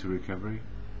into recovery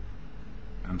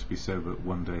and to be sober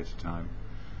one day at a time,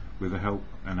 with the help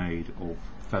and aid of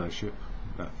fellowship.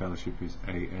 That fellowship is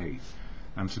AA.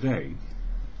 And today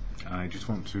I just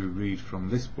want to read from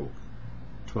this book,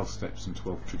 12 Steps and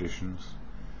 12 Traditions,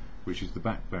 which is the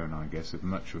backbone, I guess, of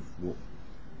much of what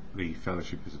the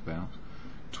fellowship is about.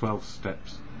 12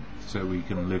 steps so we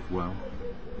can live well,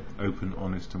 open,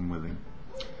 honest and willing.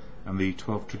 And the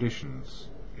 12 traditions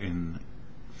in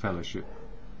fellowship,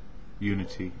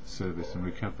 unity, service and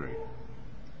recovery.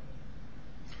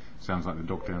 Sounds like the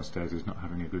dog downstairs is not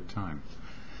having a good time.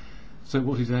 So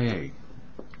what is AA?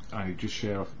 I just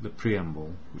share off the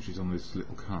preamble, which is on this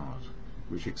little card,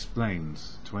 which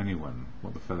explains to anyone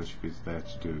what the fellowship is there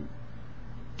to do,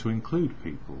 to include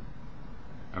people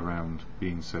around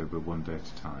being sober one day at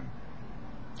a time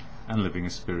and living a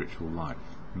spiritual life,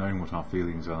 knowing what our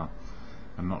feelings are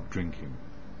and not drinking.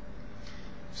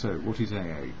 So what is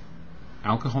AA?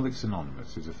 Alcoholics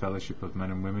Anonymous is a fellowship of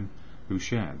men and women who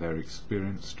share their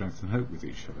experience, strength and hope with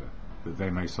each other, that they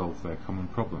may solve their common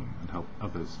problem and help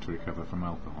others to recover from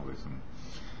alcoholism.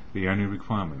 The only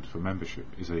requirement for membership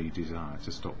is a desire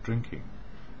to stop drinking.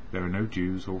 There are no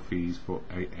dues or fees for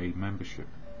AA membership.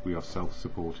 We are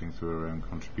self-supporting through our own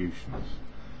contributions.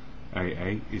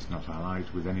 AA is not allied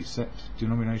with any sect,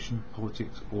 denomination,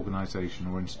 politics, organisation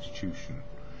or institution.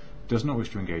 Does not wish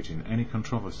to engage in any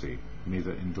controversy,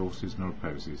 neither endorses nor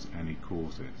opposes any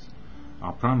causes.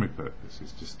 Our primary purpose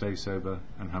is to stay sober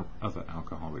and help other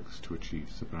alcoholics to achieve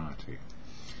sobriety.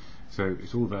 So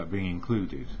it's all about being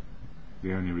included.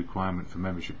 The only requirement for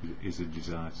membership is a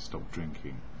desire to stop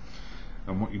drinking.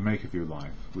 And what you make of your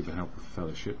life with the help of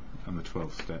fellowship and the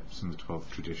 12 steps and the 12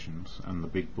 traditions and the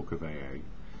big book of AA,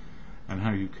 and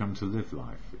how you come to live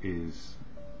life is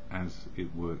as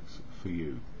it works for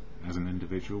you as an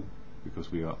individual,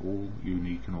 because we are all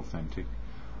unique and authentic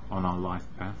on our life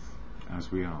path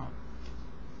as we are.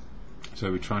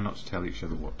 So we try not to tell each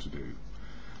other what to do.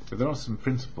 But there are some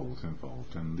principles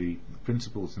involved, and the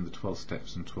principles in the 12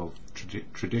 steps and 12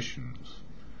 traditions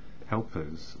help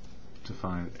us to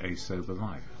find a sober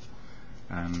life.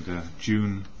 And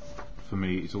June for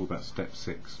me is all about step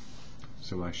 6,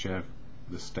 so I share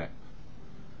the step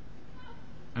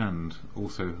and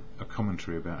also a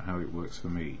commentary about how it works for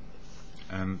me.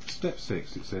 And step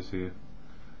 6, it says here,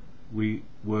 we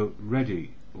were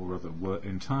ready, or rather were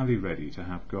entirely ready to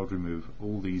have God remove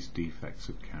all these defects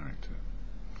of character.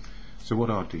 So what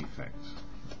are defects,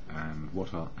 and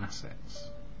what are assets,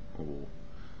 or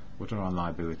what are our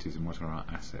liabilities and what are our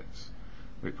assets?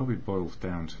 Well, it probably boils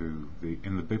down to,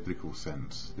 in the biblical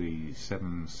sense, the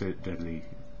 7 deadly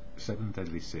seven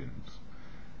deadly sins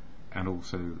and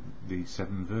also the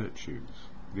seven virtues,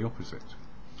 the opposite.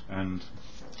 And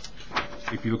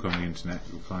if you look on the internet,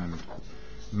 you'll find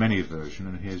many a version,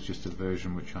 and here's just a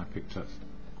version which I picked up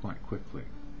quite quickly.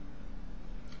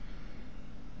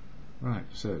 Right,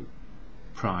 so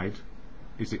pride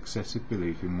is excessive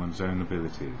belief in one's own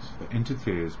abilities that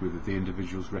interferes with the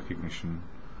individual's recognition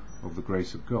of the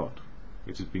grace of God.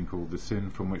 It has been called the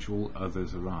sin from which all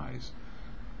others arise.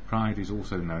 Pride is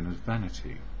also known as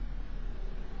vanity.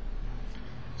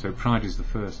 So pride is the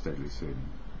first deadly sin,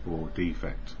 or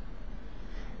defect.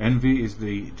 Envy is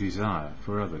the desire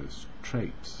for others'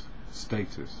 traits,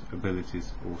 status,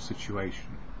 abilities, or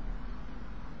situation.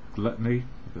 Gluttony,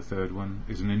 the third one,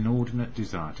 is an inordinate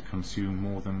desire to consume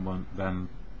more than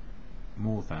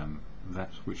that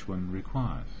which one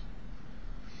requires.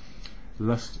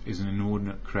 Lust is an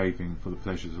inordinate craving for the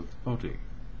pleasures of the body.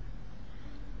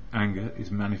 Anger is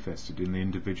manifested in the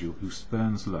individual who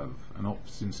spurns love and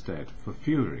opts instead for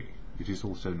fury. It is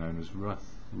also known as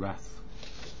wrath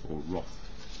or wrath.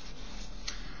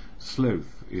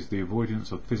 Sloth is the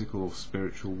avoidance of physical or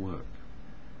spiritual work.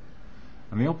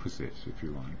 And the opposite, if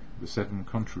you like, the seven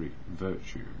contrary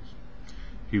virtues: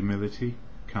 humility,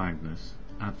 kindness,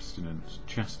 abstinence,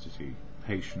 chastity,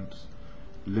 patience,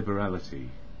 liberality,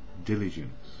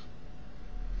 diligence.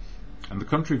 And the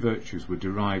contrary virtues were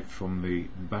derived from the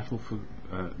battle for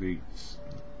the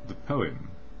poem,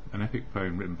 an epic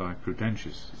poem written by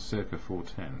Prudentius circa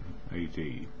 410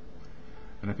 AD,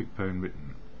 an epic poem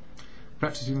written.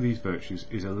 Practicing these virtues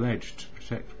is alleged to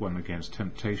protect one against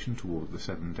temptation toward the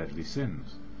seven deadly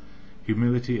sins: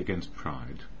 humility against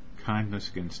pride, kindness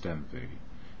against envy,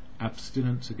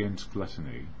 abstinence against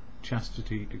gluttony,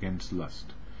 chastity against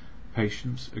lust,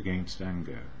 patience against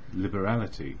anger,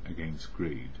 liberality against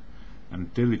greed,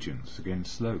 and diligence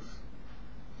against sloth.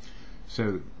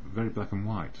 So, very black and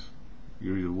white.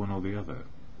 You're either one or the other.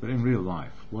 But in real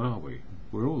life, what are we?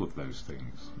 We're all of those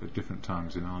things at different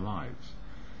times in our lives.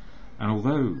 And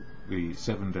although the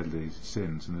seven deadly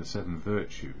sins and the seven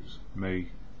virtues may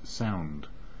sound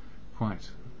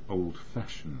quite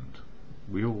old-fashioned,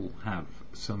 we all have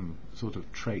some sort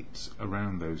of traits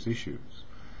around those issues.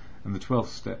 And the 12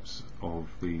 steps of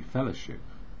the fellowship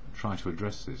try to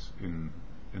address this in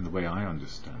the way I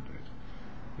understand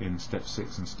it, in step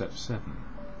 6 and step 7.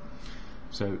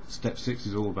 So step 6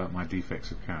 is all about my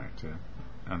defects of character,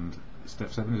 and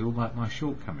step 7 is all about my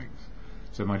shortcomings.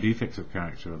 So my defects of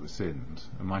character are the sins,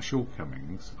 and my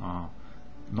shortcomings are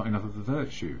not enough of the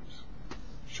virtues,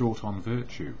 short on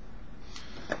virtue.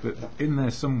 But in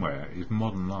there somewhere is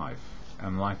modern life,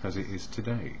 and life as it is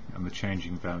today, and the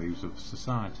changing values of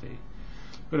society.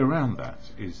 But around that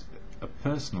is a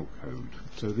personal code.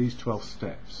 So these 12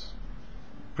 steps,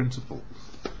 principles,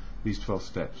 these 12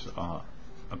 steps are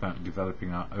about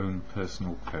developing our own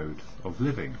personal code of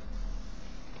living.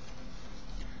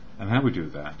 And how we do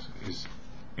that is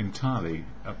entirely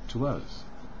up to us.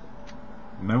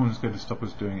 No one's going to stop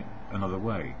us doing it another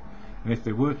way. And if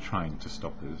they were trying to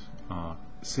stop us, our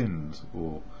sins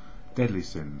or deadly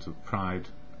sins of pride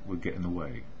would get in the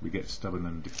way. We get stubborn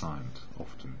and defiant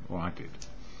often, or I did.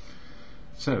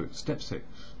 So, step 6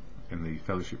 in the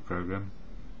fellowship program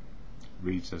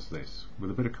reads as this, with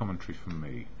a bit of commentary from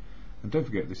me. And don't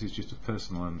forget, this is just a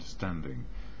personal understanding.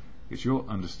 It's your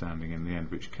understanding in the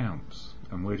end which counts.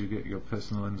 And where do you get your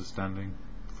personal understanding?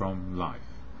 From life.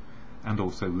 And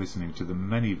also listening to the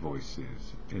many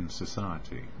voices in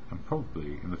society, and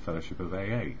probably in the fellowship of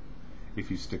AA,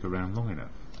 if you stick around long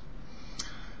enough.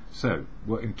 So,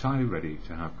 we're entirely ready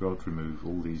to have God remove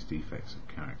all these defects of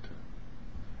character.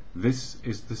 This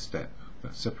is the step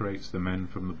that separates the men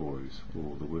from the boys,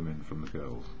 or the women from the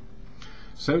girls.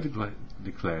 So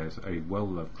declares a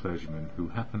well-loved clergyman who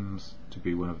happens to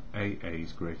be one of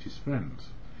AA's greatest friends.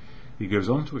 He goes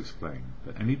on to explain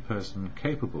that any person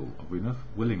capable of enough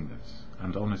willingness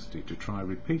and honesty to try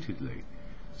repeatedly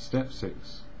step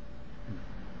 6,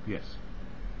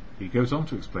 he goes on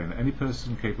to explain that any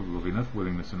person capable of enough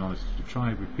willingness and honesty to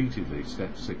try repeatedly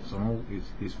step 6 on all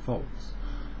his faults,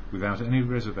 without any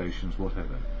reservations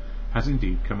whatever, has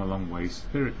indeed come a long way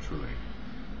spiritually,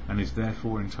 and is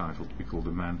therefore entitled to be called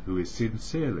a man who is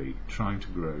sincerely trying to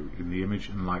grow in the image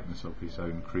and likeness of his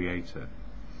own Creator.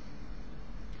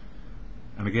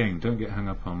 And again, don't get hung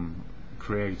up on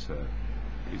Creator.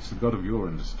 It's the God of your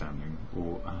understanding,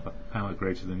 or a power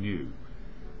greater than you,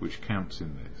 which counts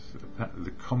in this.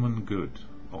 The common good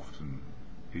often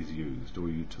is used or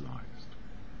utilised.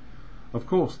 Of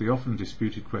course, the often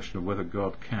disputed question of whether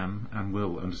God can and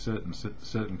will, under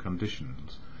certain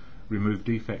conditions, remove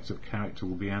defects of character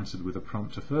will be answered with a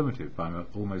prompt affirmative by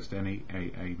almost any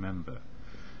AA member.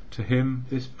 To him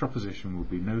this proposition will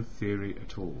be no theory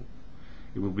at all.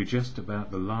 It will be just about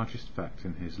the largest fact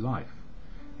in his life.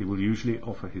 He will usually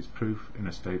offer his proof in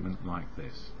a statement like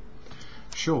this: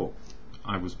 "Sure,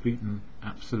 I was beaten,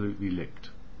 absolutely licked.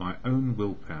 My own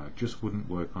willpower just wouldn't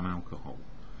work on alcohol.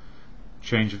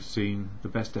 Change of scene, the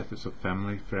best efforts of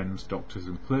family, friends, doctors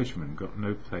and clergymen got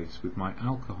no place with my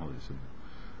alcoholism.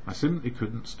 I simply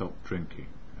couldn't stop drinking,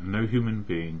 and no human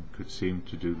being could seem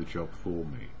to do the job for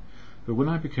me. But when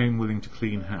I became willing to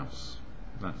clean house,"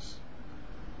 that's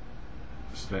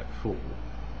step 4,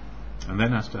 "and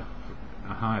then asked a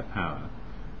higher power,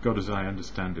 God as I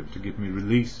understand him, to give me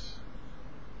release,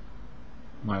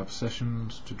 my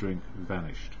obsessions to drink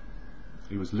vanished.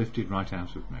 It was lifted right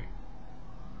out of me."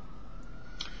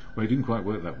 Well, it didn't quite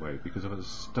work that way, because I was a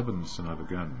stubborn son of a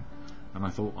gun, and I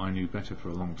thought I knew better for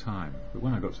a long time. But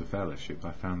when I got to fellowship,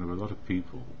 I found there were a lot of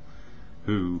people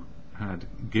who had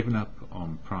given up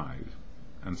on pride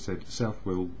and said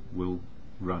self-will will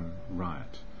run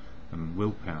riot and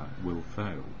willpower will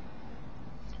fail.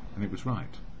 And it was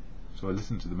right. So I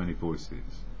listened to the many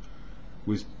voices.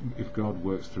 If God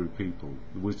works through people,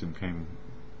 the wisdom came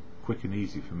quick and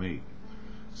easy for me.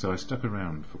 So I stuck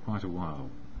around for quite a while,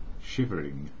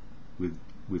 shivering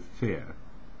with fear,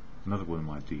 another one of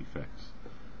my defects,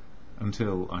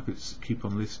 until I could keep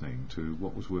on listening to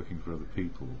what was working for other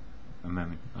people, and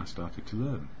then I started to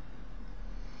learn.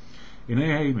 In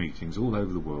AA meetings all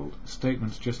over the world,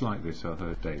 statements just like this are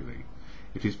heard daily.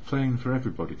 It is plain for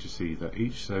everybody to see that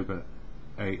each sober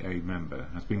AA member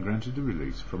has been granted a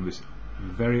release from this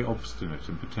very obstinate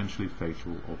and potentially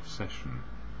fatal obsession.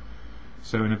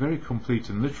 So in a very complete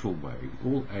and literal way,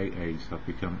 all AAs have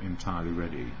become entirely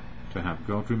ready to have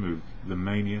God remove the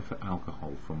mania for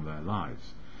alcohol from their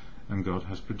lives, and God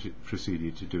has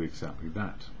proceeded to do exactly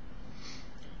that.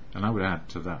 And I would add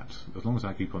to that, as long as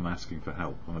I keep on asking for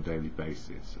help on a daily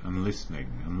basis and listening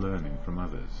and learning from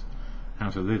others how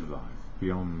to live life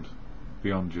beyond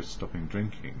just stopping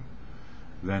drinking,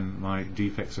 then my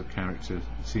defects of character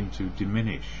seem to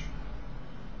diminish.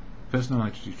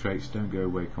 Personality traits don't go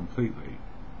away completely,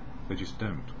 they just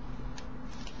don't.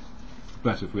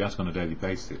 But if we ask on a daily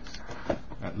basis,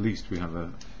 at least we have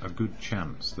a good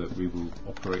chance that we will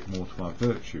operate more to our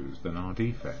virtues than our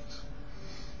defects.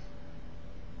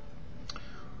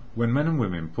 When men and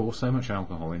women pour so much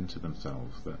alcohol into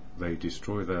themselves that they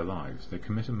destroy their lives, they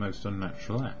commit a most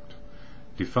unnatural act.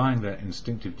 Defying their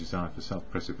instinctive desire for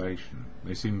self-preservation,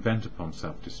 they seem bent upon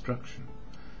self-destruction.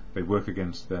 They work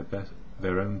against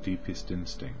their own deepest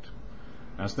instinct.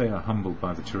 As they are humbled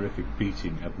by the terrific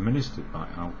beating administered by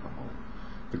alcohol,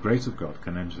 the grace of God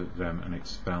can enter them and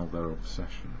expel their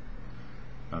obsession.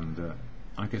 And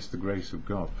I guess the grace of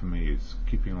God for me is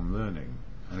keeping on learning,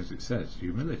 and as it says,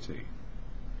 humility,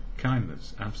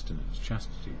 kindness, abstinence,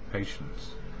 chastity,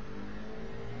 patience,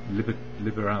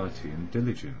 liberality and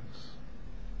diligence.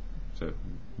 So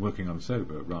working on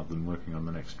sober rather than working on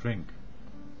the next drink.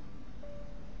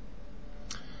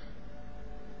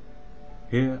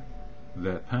 Here,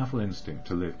 their powerful instinct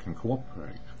to live can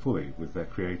cooperate fully with their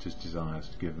Creator's desires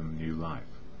to give them new life,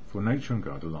 for nature and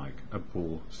God alike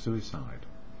abhor suicide.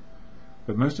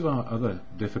 But most of our other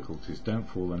difficulties don't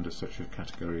fall under such a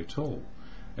category at all.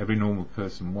 Every normal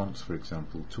person wants, for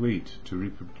example, to eat,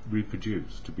 to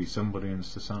reproduce, to be somebody in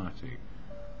society,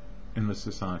 in the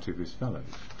society of his fellows,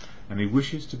 and he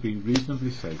wishes to be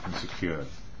reasonably safe and secure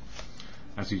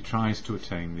as he tries to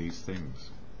attain these things.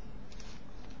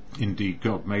 Indeed,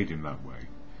 God made him that way.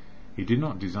 He did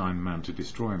not design man to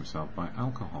destroy himself by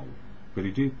alcohol, but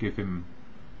he did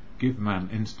give man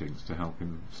instincts to help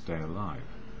him stay alive.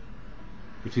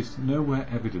 It is nowhere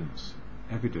evident,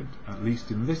 at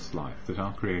least in this life, that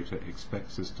our Creator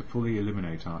expects us to fully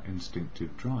eliminate our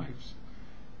instinctive drives.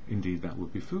 Indeed, that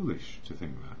would be foolish to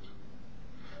think that.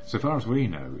 So far as we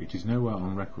know, it is nowhere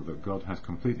on record that God has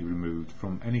completely removed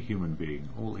from any human being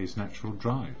all his natural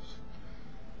drives.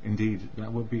 Indeed,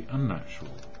 that would be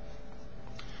unnatural.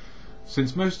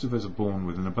 Since most of us are born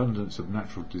with an abundance of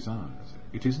natural desires,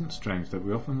 it isn't strange that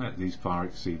we often let these far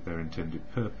exceed their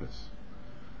intended purpose.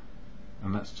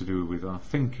 And that's to do with our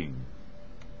thinking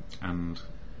and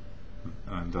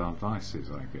our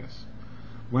vices, I guess.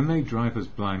 When they drive us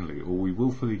blindly, or we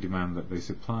willfully demand that they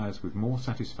supply us with more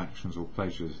satisfactions or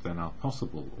pleasures than are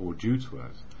possible or due to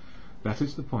us, that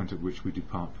is the point at which we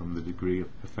depart from the degree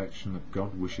of perfection that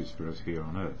God wishes for us here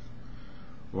on earth,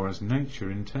 or as nature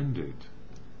intended.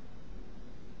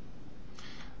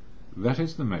 That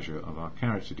is the measure of our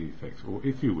character defects, or,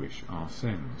 if you wish, our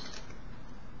sins.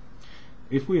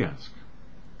 If we ask,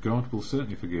 God will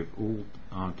certainly forgive all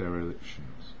our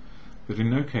derelictions, but in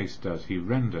no case does he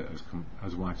render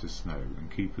as white as snow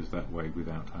and keep us that way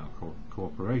without our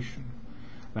cooperation.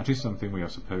 That is something we are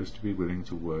supposed to be willing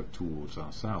to work towards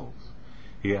ourselves.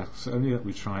 He asks only that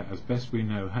we try as best we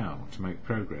know how to make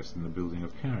progress in the building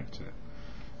of character.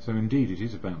 So indeed it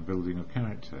is about building of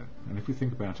character, and if we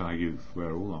think about our youth,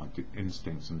 where all our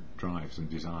instincts and drives and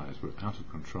desires were out of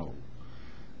control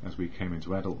as we came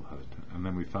into adulthood, and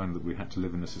then we found that we had to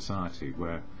live in a society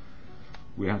where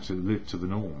we had to live to the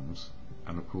norms,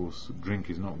 and of course drink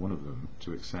is not one of them,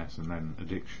 to excess and then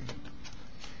addiction.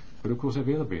 But of course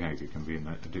every other behaviour can be an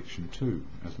addiction too,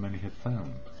 as many have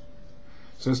found.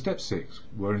 So step 6,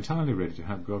 we're entirely ready to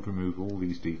have God remove all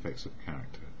these defects of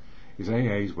character, is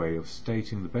AA's way of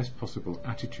stating the best possible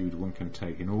attitude one can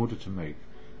take in order to make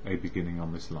a beginning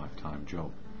on this lifetime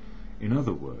job. In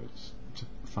other words, to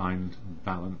find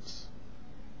balance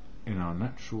in our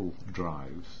natural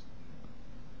drives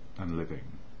and living,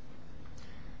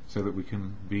 so that we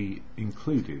can be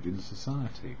included in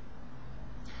society.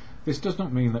 This does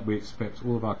not mean that we expect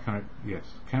all of our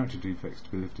character defects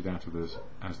to be lifted out of us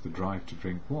as the drive to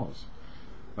drink was.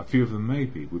 A few of them may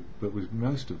be, but with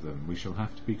most of them we shall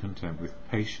have to be content with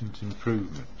patient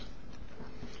improvement.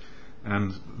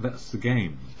 And that's the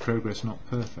game, progress not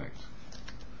perfect.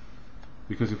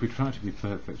 Because if we try to be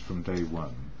perfect from day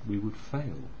one, we would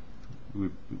fail.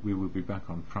 We would be back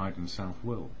on pride and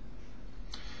self-will.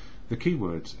 The key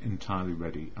words, entirely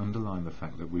ready, underline the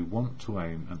fact that we want to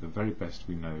aim at the very best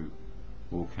we know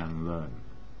or can learn.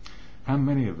 How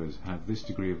many of us have this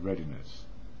degree of readiness?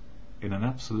 In an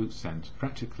absolute sense,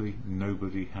 practically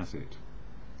nobody has it.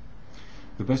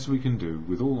 The best we can do,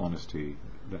 with all honesty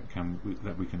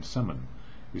that we can summon,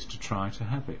 is to try to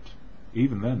have it.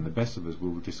 Even then, the best of us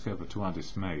will discover, to our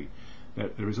dismay,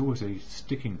 that there is always a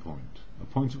sticking point, a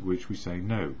point at which we say,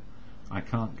 no, I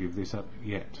can't give this up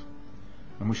yet.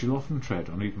 And we shall often tread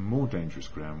on even more dangerous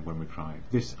ground when we cry,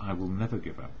 this I will never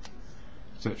give up.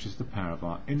 Such is the power of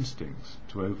our instincts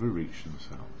to overreach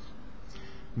themselves.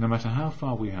 No matter how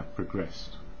far we have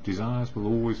progressed, desires will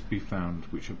always be found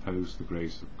which oppose the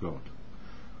grace of God,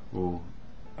 or,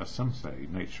 as some say,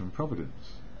 nature and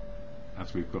providence,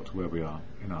 as we've got to where we are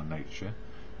in our nature,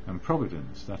 and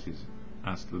providence, that is,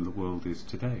 as the world is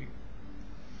today.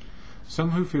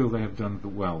 Some who feel they have done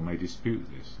well may dispute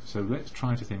this, so let's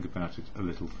try to think about it a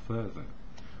little further.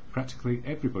 Practically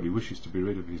everybody wishes to be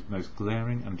rid of his most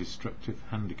glaring and destructive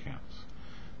handicaps.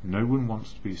 No one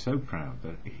wants to be so proud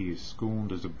that he is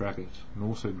scorned as a braggart,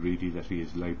 nor so greedy that he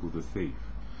is labelled a thief.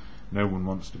 No one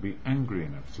wants to be angry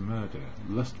enough to murder,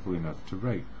 lustful enough to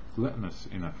rape, gluttonous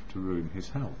enough to ruin his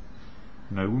health.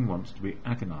 No one wants to be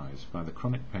agonised by the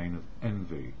chronic pain of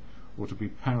envy, or to be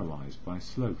paralysed by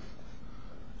sloth.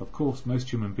 Of course,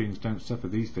 most human beings don't suffer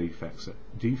these defects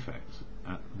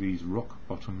at these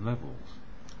rock-bottom levels.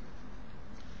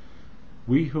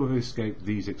 We who have escaped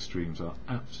these extremes are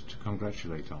apt to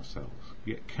congratulate ourselves.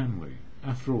 Yet can we?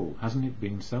 After all, hasn't it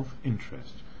been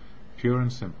self-interest, pure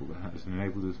and simple, that has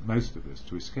enabled most of us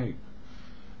to escape?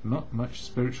 Not much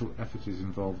spiritual effort is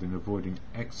involved in avoiding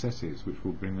excesses which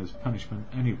will bring us punishment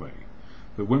anyway.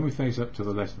 But when we face up to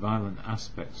the less violent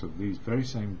aspects of these very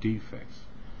same defects,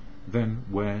 then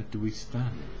where do we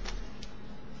stand?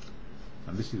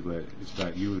 And this is where it's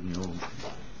about you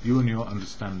and your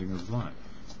understanding of life,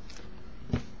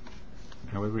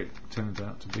 however it turns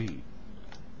out to be.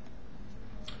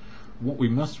 What we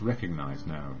must recognise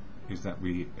now is that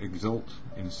we exult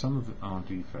in some of our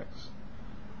defects.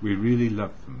 We really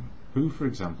love them. Who, for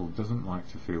example, doesn't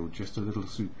like to feel just a little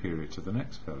superior to the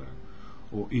next fellow,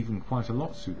 or even quite a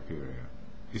lot superior?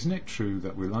 Isn't it true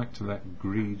that we like to let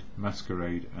greed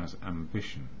masquerade as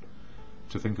ambition?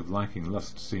 To think of liking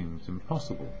lust seems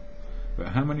impossible. But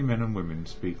how many men and women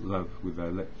speak love with their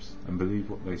lips and believe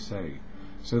what they say,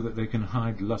 so that they can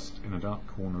hide lust in a dark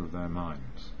corner of their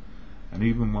minds? And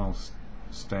even whilst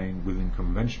staying within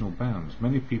conventional bounds,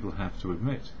 many people have to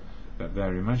admit that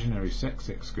their imaginary sex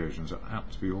excursions are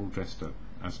apt to be all dressed up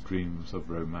as dreams of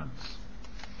romance.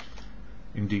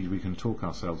 Indeed, we can talk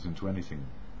ourselves into anything.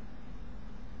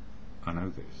 I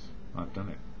know this. I've done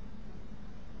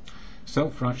it.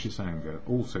 Self-righteous anger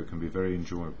also can be very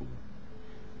enjoyable.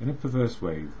 In a perverse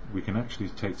way, we can actually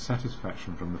take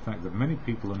satisfaction from the fact that many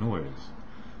people annoy us,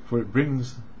 for it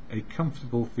brings a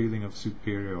comfortable feeling of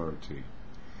superiority.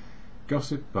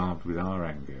 Gossip barbed with our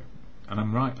anger, and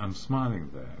I'm smiling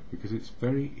there, because it's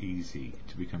very easy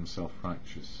to become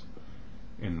self-righteous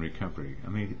in recovery. I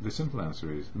mean, the simple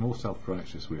answer is, the more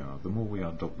self-righteous we are, the more we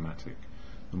are dogmatic,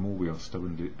 the more we are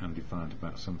stubborn and defiant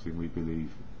about something we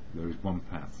believe there is one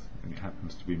path, and it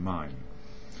happens to be mine.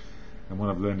 And what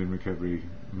I've learned in recovery,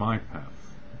 my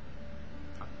path,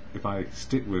 if I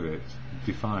stick with it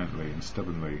defiantly and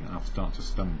stubbornly, I'll start to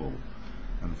stumble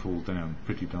and fall down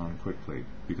pretty darn quickly,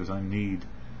 because I need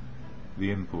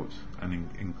the input and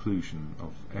inclusion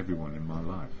of everyone in my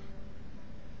life.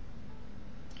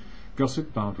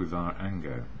 Gossip barbed with our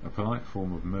anger, a polite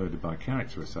form of murder by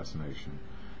character assassination,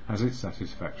 has its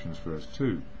satisfactions for us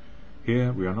too.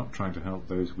 Here we are not trying to help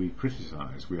those we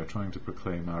criticise, we are trying to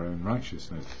proclaim our own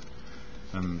righteousness.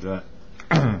 And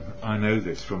I know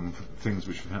this from things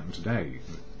which have happened today.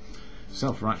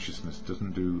 Self-righteousness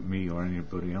doesn't do me or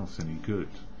anybody else any good.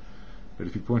 But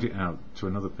if you point it out to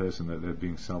another person that they're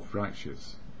being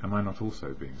self-righteous, am I not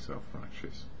also being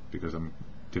self-righteous? Because I'm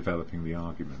developing the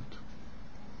argument.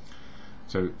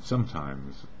 So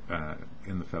sometimes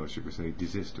in the fellowship we say,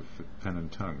 desist of pen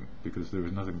and tongue, because there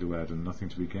is nothing to add and nothing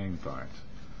to be gained by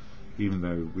it, even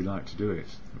though we like to do it,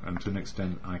 and to an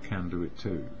extent I can do it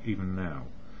too, even now.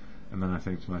 And then I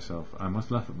think to myself, I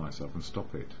must laugh at myself and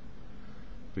stop it,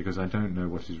 because I don't know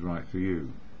what is right for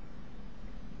you.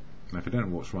 And if I don't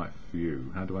know what's right for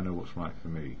you, how do I know what's right for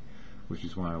me? Which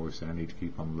is why I always say I need to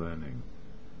keep on learning.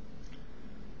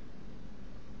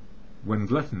 When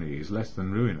gluttony is less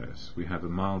than ruinous, we have a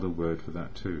milder word for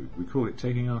that too. We call it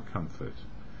taking our comfort.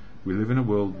 We live in a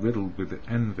world riddled with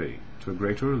envy, to a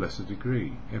greater or lesser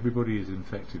degree. Everybody is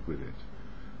infected with it.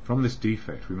 From this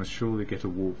defect we must surely get a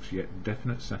warped yet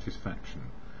definite satisfaction.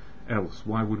 Else,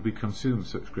 why would we consume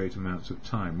such great amounts of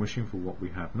time wishing for what we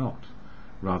have not,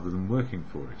 rather than working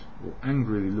for it, or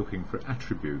angrily looking for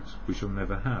attributes we shall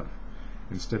never have,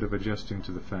 instead of adjusting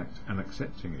to the fact and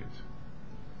accepting it?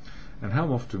 And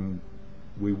how often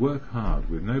we work hard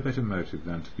with no better motive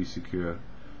than to be secure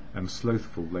and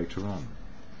slothful later on.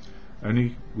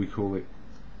 Only we call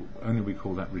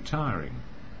that retiring.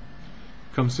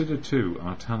 Consider too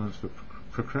our talent for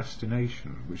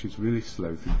procrastination, which is really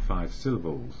sloth in 5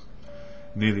 syllables.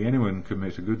 Nearly anyone can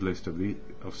make a good list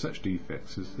of such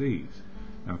defects as these,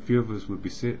 and few of us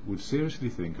would seriously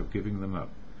think of giving them up,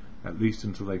 at least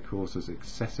until they cause us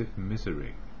excessive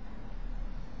misery.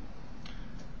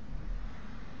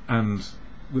 And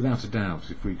without a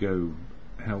doubt, if we go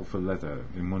hell for leather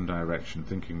in one direction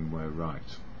thinking we're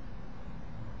right,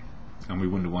 and we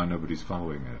wonder why nobody's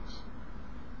following us,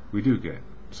 we do get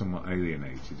somewhat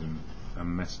alienated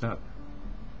and messed up.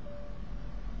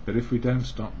 But if we don't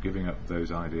stop giving up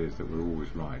those ideas that we're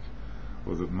always right,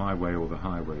 or that my way or the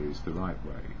highway is the right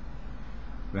way,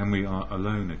 then we are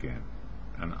alone again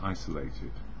and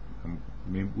isolated. And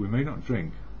we may not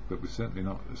drink, but we're certainly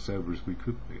not as sober as we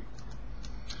could be.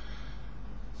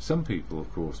 Some people,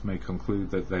 of course, may conclude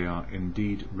that they are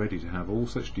indeed ready to have all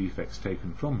such defects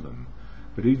taken from them,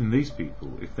 but even these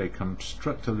people, if they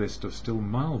construct a list of still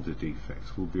milder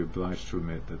defects, will be obliged to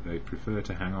admit that they prefer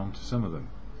to hang on to some of them.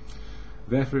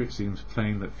 Therefore it seems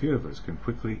plain that few of us can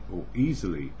quickly or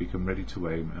easily become ready to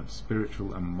aim at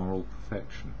spiritual and moral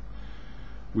perfection.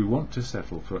 We want to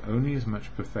settle for only as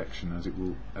much perfection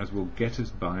as will get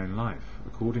us by in life,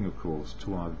 according, of course,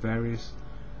 to our various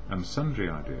and sundry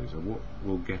ideas of what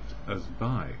will get us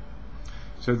by.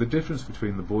 So the difference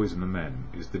between the boys and the men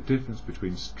is the difference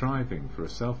between striving for a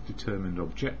self-determined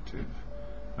objective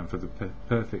and for the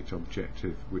perfect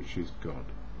objective, which is God,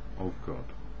 of God.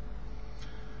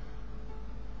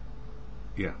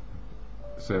 Yeah,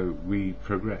 so we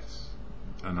progress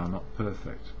and are not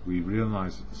perfect. We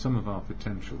realise some of our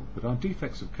potential, but our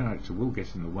defects of character will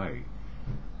get in the way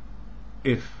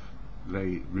if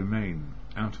they remain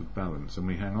out of balance and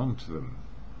we hang on to them.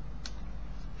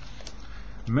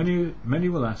 Many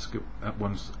will at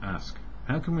once ask,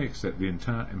 how can we accept the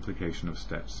entire implication of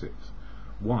step 6?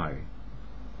 Why?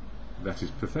 That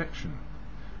is perfection.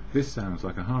 This sounds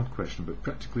like a hard question, but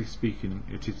practically speaking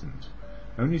it isn't.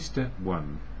 Only step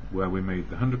 1, where we made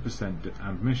the 100%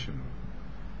 admission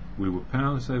we were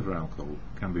powerless over alcohol,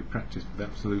 can be practiced with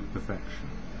absolute perfection.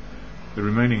 The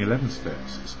remaining 11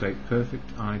 steps state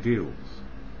perfect ideals.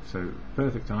 So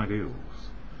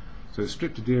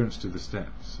strict adherence to the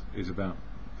steps is about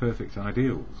perfect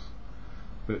ideals.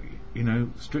 But,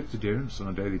 strict adherence on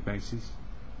a daily basis,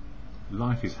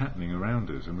 life is happening around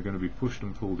us and we're going to be pushed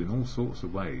and pulled in all sorts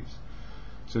of ways.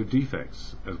 So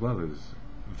defects as well as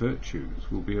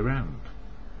virtues will be around.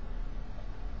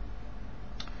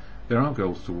 There are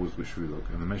goals towards which we look,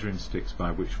 and the measuring sticks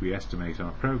by which we estimate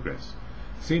our progress.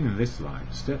 Seen in this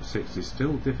light, step 6 is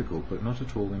still difficult but not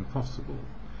at all impossible.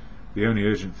 The only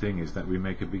urgent thing is that we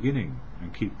make a beginning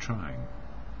and keep trying.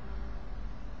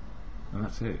 And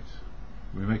that's it.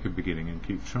 We make a beginning and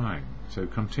keep trying. So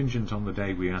contingent on the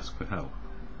day we ask for help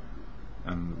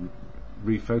and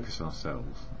refocus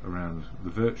ourselves around the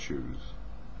virtues.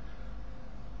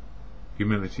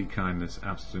 humility, kindness,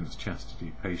 abstinence,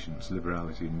 chastity, patience,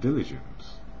 liberality and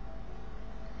diligence,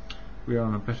 we are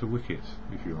on a better wicket,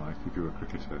 if you like, if you're a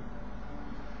cricketer.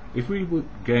 If we would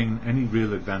gain any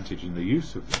real advantage in the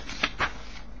use of this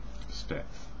step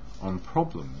on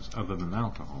problems other than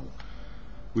alcohol,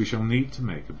 we shall need to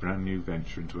make a brand new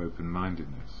venture into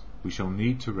open-mindedness. We shall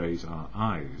need to raise our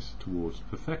eyes towards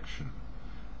perfection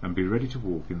and be ready to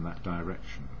walk in that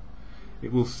direction.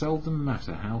 It will seldom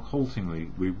matter how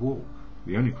haltingly we walk.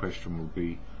 The only question will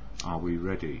be, are we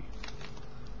ready?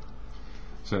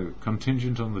 So,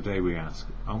 contingent on the day we ask,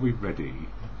 are we ready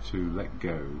to let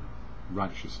go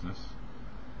righteousness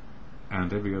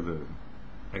and every other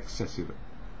excessive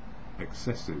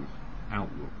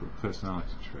outlook or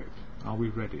personality trait? Are we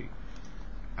ready?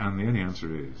 And the only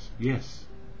answer is yes,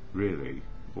 really.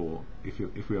 Or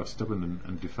if we are stubborn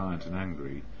and defiant and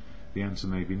angry, the answer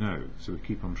may be no, so we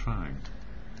keep on trying.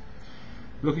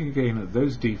 Looking again at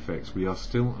those defects we are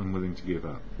still unwilling to give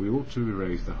up, we ought to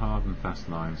erase the hard and fast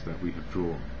lines that we have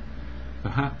drawn.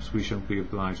 Perhaps we shall be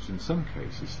obliged in some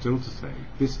cases still to say,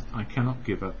 this I cannot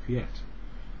give up yet.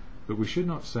 But we should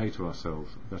not say to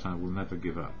ourselves that I will never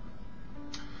give up.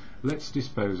 Let's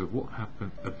dispose of what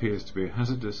appears to be a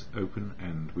hazardous open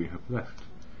end we have left.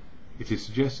 It is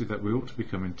suggested that we ought to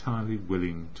become entirely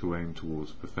willing to aim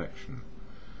towards perfection.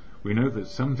 We know that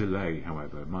some delay,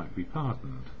 however, might be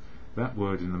pardoned. That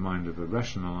word in the mind of a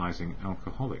rationalizing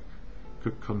alcoholic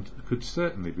could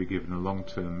certainly be given a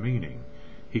long-term meaning.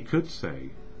 He could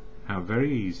say, how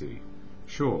very easy.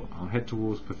 Sure, I'll head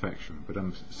towards perfection, but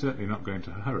I'm certainly not going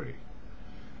to hurry.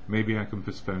 Maybe I can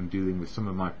postpone dealing with some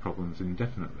of my problems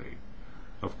indefinitely.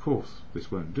 Of course,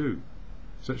 this won't do.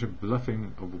 Such a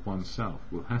bluffing of oneself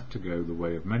will have to go the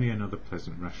way of many another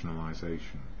pleasant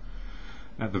rationalization.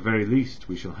 At the very least,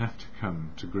 we shall have to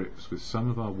come to grips with some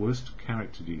of our worst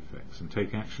character defects and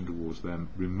take action towards their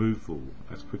removal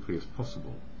as quickly as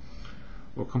possible.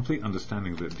 Or complete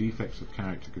understanding that defects of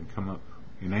character can come up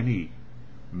in any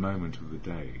moment of the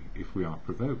day if we are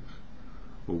provoked,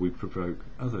 or we provoke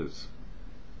others.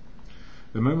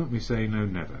 The moment we say no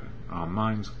never, our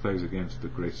minds close against the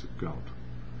grace of God,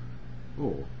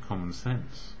 or common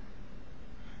sense.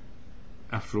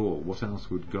 After all, what else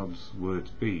would God's words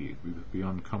be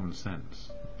beyond common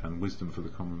sense and wisdom for the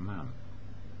common man?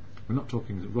 We're not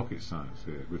talking rocket science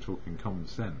here, we're talking common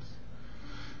sense.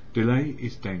 Delay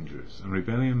is dangerous, and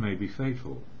rebellion may be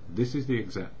fatal. This is the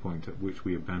exact point at which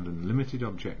we abandon limited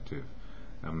objective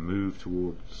and move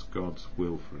towards God's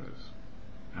will for us,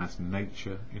 as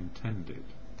nature intended.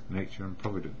 Nature and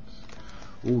providence.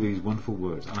 All these wonderful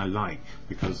words I like,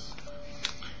 because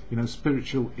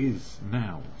spiritual is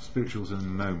now. Spiritual is in the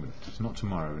moment. It's not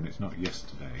tomorrow and it's not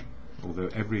yesterday. Although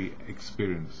every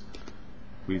experience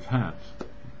we've had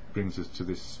brings us to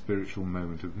this spiritual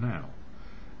moment of now.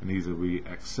 And either we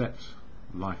accept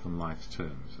life on life's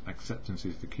terms, acceptance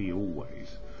is the key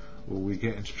always, or we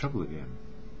get into trouble again.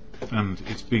 And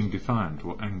it's being defiant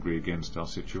or angry against our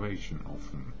situation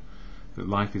often, that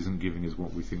life isn't giving us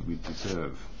what we think we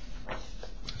deserve.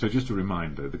 So just a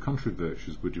reminder, the contrary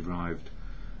virtues were derived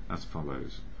as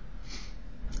follows.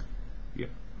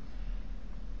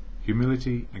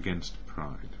 Humility against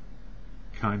pride,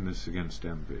 kindness against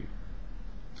envy,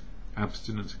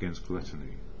 abstinence against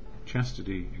gluttony,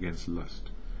 chastity against lust,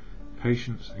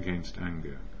 patience against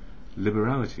anger,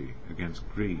 liberality against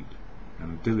greed,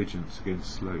 and diligence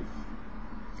against sloth.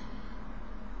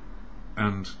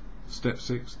 And step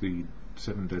 6, the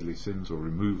 7 deadly sins, or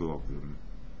removal of them,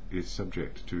 is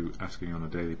subject to asking on a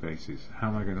daily basis, how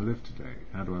am I going to live today?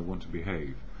 How do I want to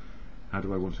behave? How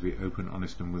do I want to be open,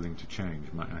 honest and willing to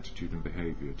change my attitude and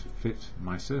behaviour to fit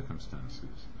my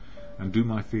circumstances? And do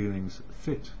my feelings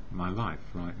fit my life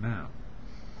right now?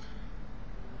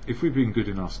 If we've been good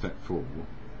in our step 4,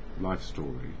 life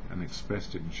story, and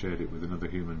expressed it and shared it with another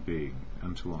human being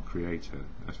and to our Creator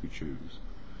as we choose,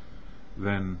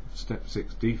 then step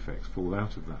 6 defects fall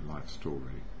out of that life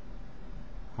story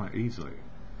quite easily.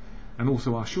 And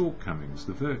also our shortcomings,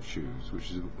 the virtues,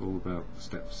 which is all about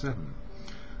step 7.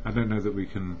 I don't know that we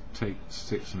can take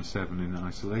 6 and 7 in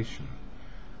isolation.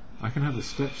 I can have a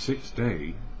step 6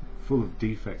 day full of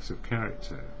defects of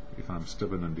character if I'm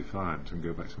stubborn and defiant and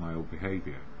go back to my old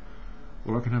behaviour.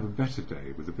 Or I can have a better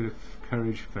day with a bit of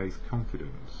courage, faith,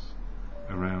 confidence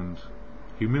around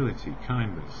humility,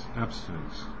 kindness,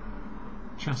 abstinence,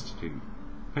 chastity,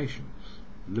 patience,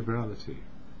 liberality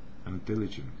and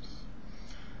diligence.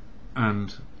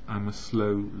 And I'm a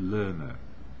slow learner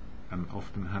and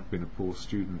often have been a poor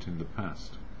student in the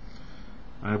past.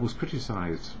 I was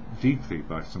criticised deeply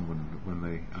by someone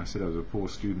when I said I was a poor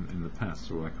student in the past,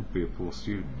 or I could be a poor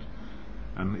student,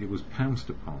 and it was pounced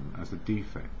upon as a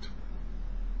defect.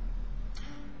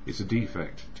 It's a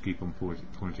defect to keep on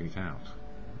pointing it out.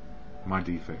 My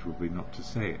defect would be not to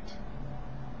say it,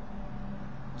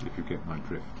 if you get my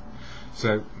drift.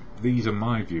 So these are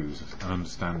my views and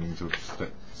understandings of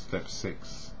steps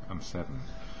 6 and 7.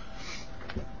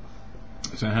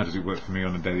 So how does it work for me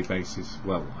on a daily basis?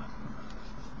 Well,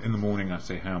 in the morning I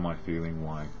say, how am I feeling,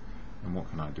 why, and what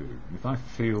can I do? If I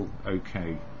feel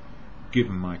okay,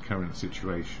 given my current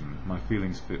situation, my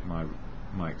feelings fit my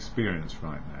experience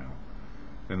right now,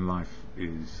 then life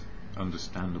is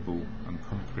understandable and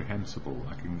comprehensible.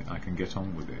 I can get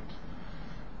on with it.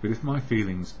 But if my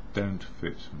feelings don't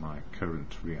fit my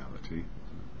current reality,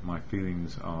 my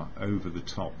feelings are over the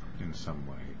top in some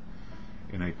way,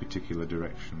 in a particular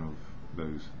direction of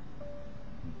those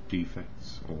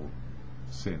defects or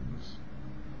sins,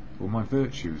 or my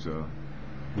virtues are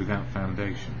without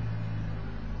foundation,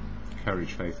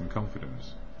 courage, faith and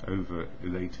confidence, over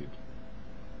elated,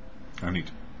 I need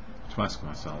to ask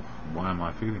myself, why am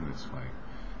I feeling this way?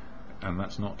 And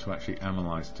that's not to actually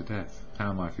analyse to death.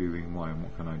 How am I feeling, why, and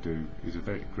what can I do is a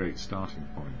very great starting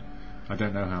point. I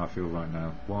don't know how I feel right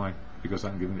now. Why? Because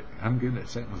I haven't given it a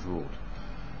second thought.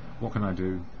 What can I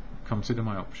do? Consider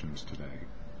my options today.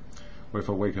 Or if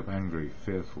I wake up angry,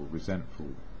 fearful,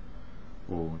 resentful,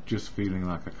 or just feeling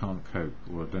like I can't cope,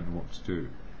 or I don't know what to do,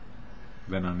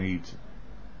 then I need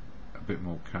a bit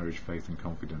more courage, faith and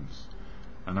confidence.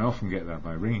 And I often get that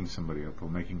by ringing somebody up or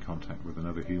making contact with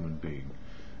another human being,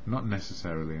 not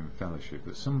necessarily in fellowship,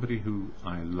 but somebody who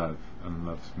I love and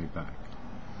loves me back.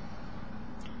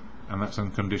 And that's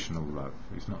unconditional love.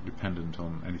 It's not dependent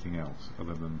on anything else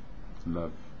other than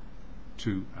love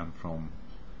to and from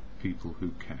people who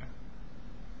care.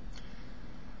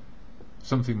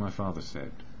 Something my father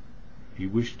said. He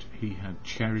wished he had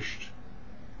cherished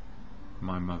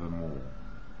my mother more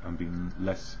and been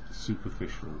less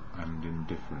superficial and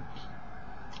indifferent.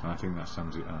 And I think that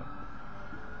sums it up.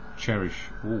 Cherish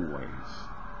always,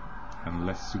 and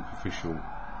less superficial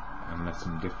and less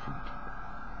indifferent.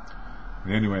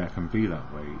 The only way I can be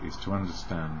that way is to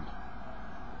understand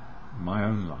my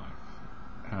own life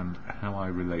and how I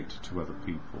relate to other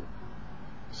people.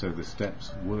 So the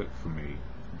steps work for me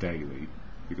daily,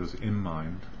 because in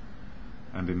mind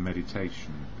and in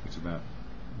meditation it's about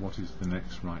what is the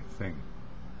next right thing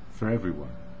for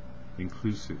everyone,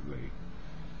 inclusively,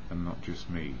 and not just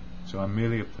me. So I'm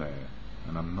merely a player,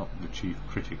 and I'm not the chief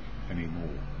critic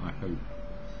anymore, I hope.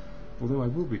 Although I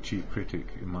will be chief critic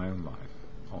in my own life,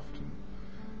 often,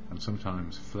 and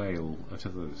sometimes flail at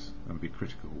others and be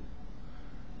critical,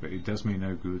 but it does me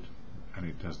no good, and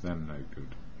it does them no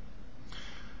good.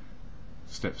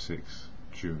 Step 6,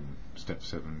 June. Step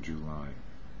 7, July.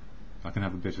 I can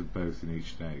have a bit of both in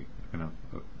each day. I can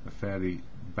have a fairly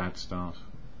bad start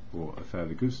or a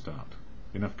fairly good start.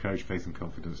 Enough courage, faith and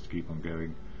confidence to keep on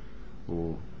going,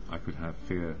 or I could have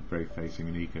fear, brave facing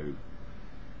and ego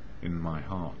in my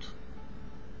heart.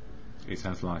 It's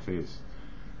as life is,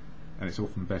 and it's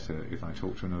often better if I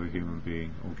talk to another human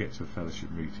being or get to a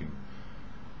fellowship meeting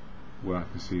where I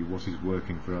can see what is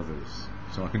working for others,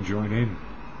 so I can join in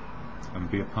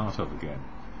and be a part of again.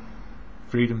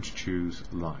 Freedom to choose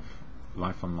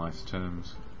life on life's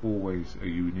terms, always a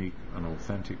unique and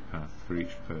authentic path for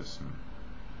each person,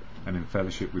 and in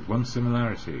fellowship with one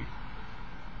similarity,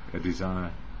 a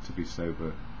desire to be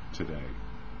sober today.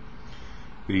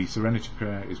 The Serenity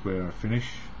Prayer is where I finish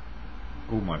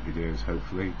all my videos,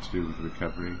 hopefully, to do with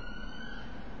recovery,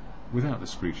 without the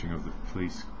screeching of the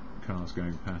police cars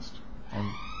going past on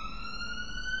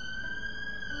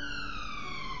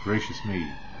gracious me,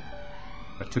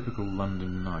 a typical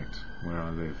London night where I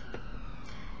live.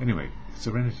 Anyway,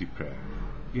 Serenity Prayer,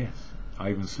 yes, I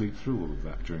even sleep through all of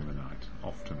that during the night,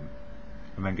 often,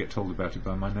 and then get told about it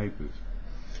by my neighbours.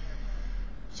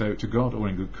 So to God, or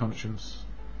in good conscience,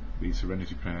 the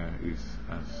Serenity Prayer is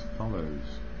as follows.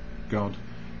 God,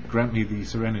 grant me the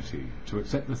serenity to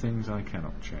accept the things I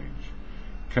cannot change,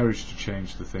 courage to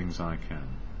change the things I can,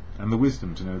 and the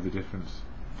wisdom to know the difference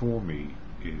for me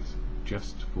is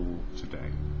just for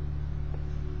today.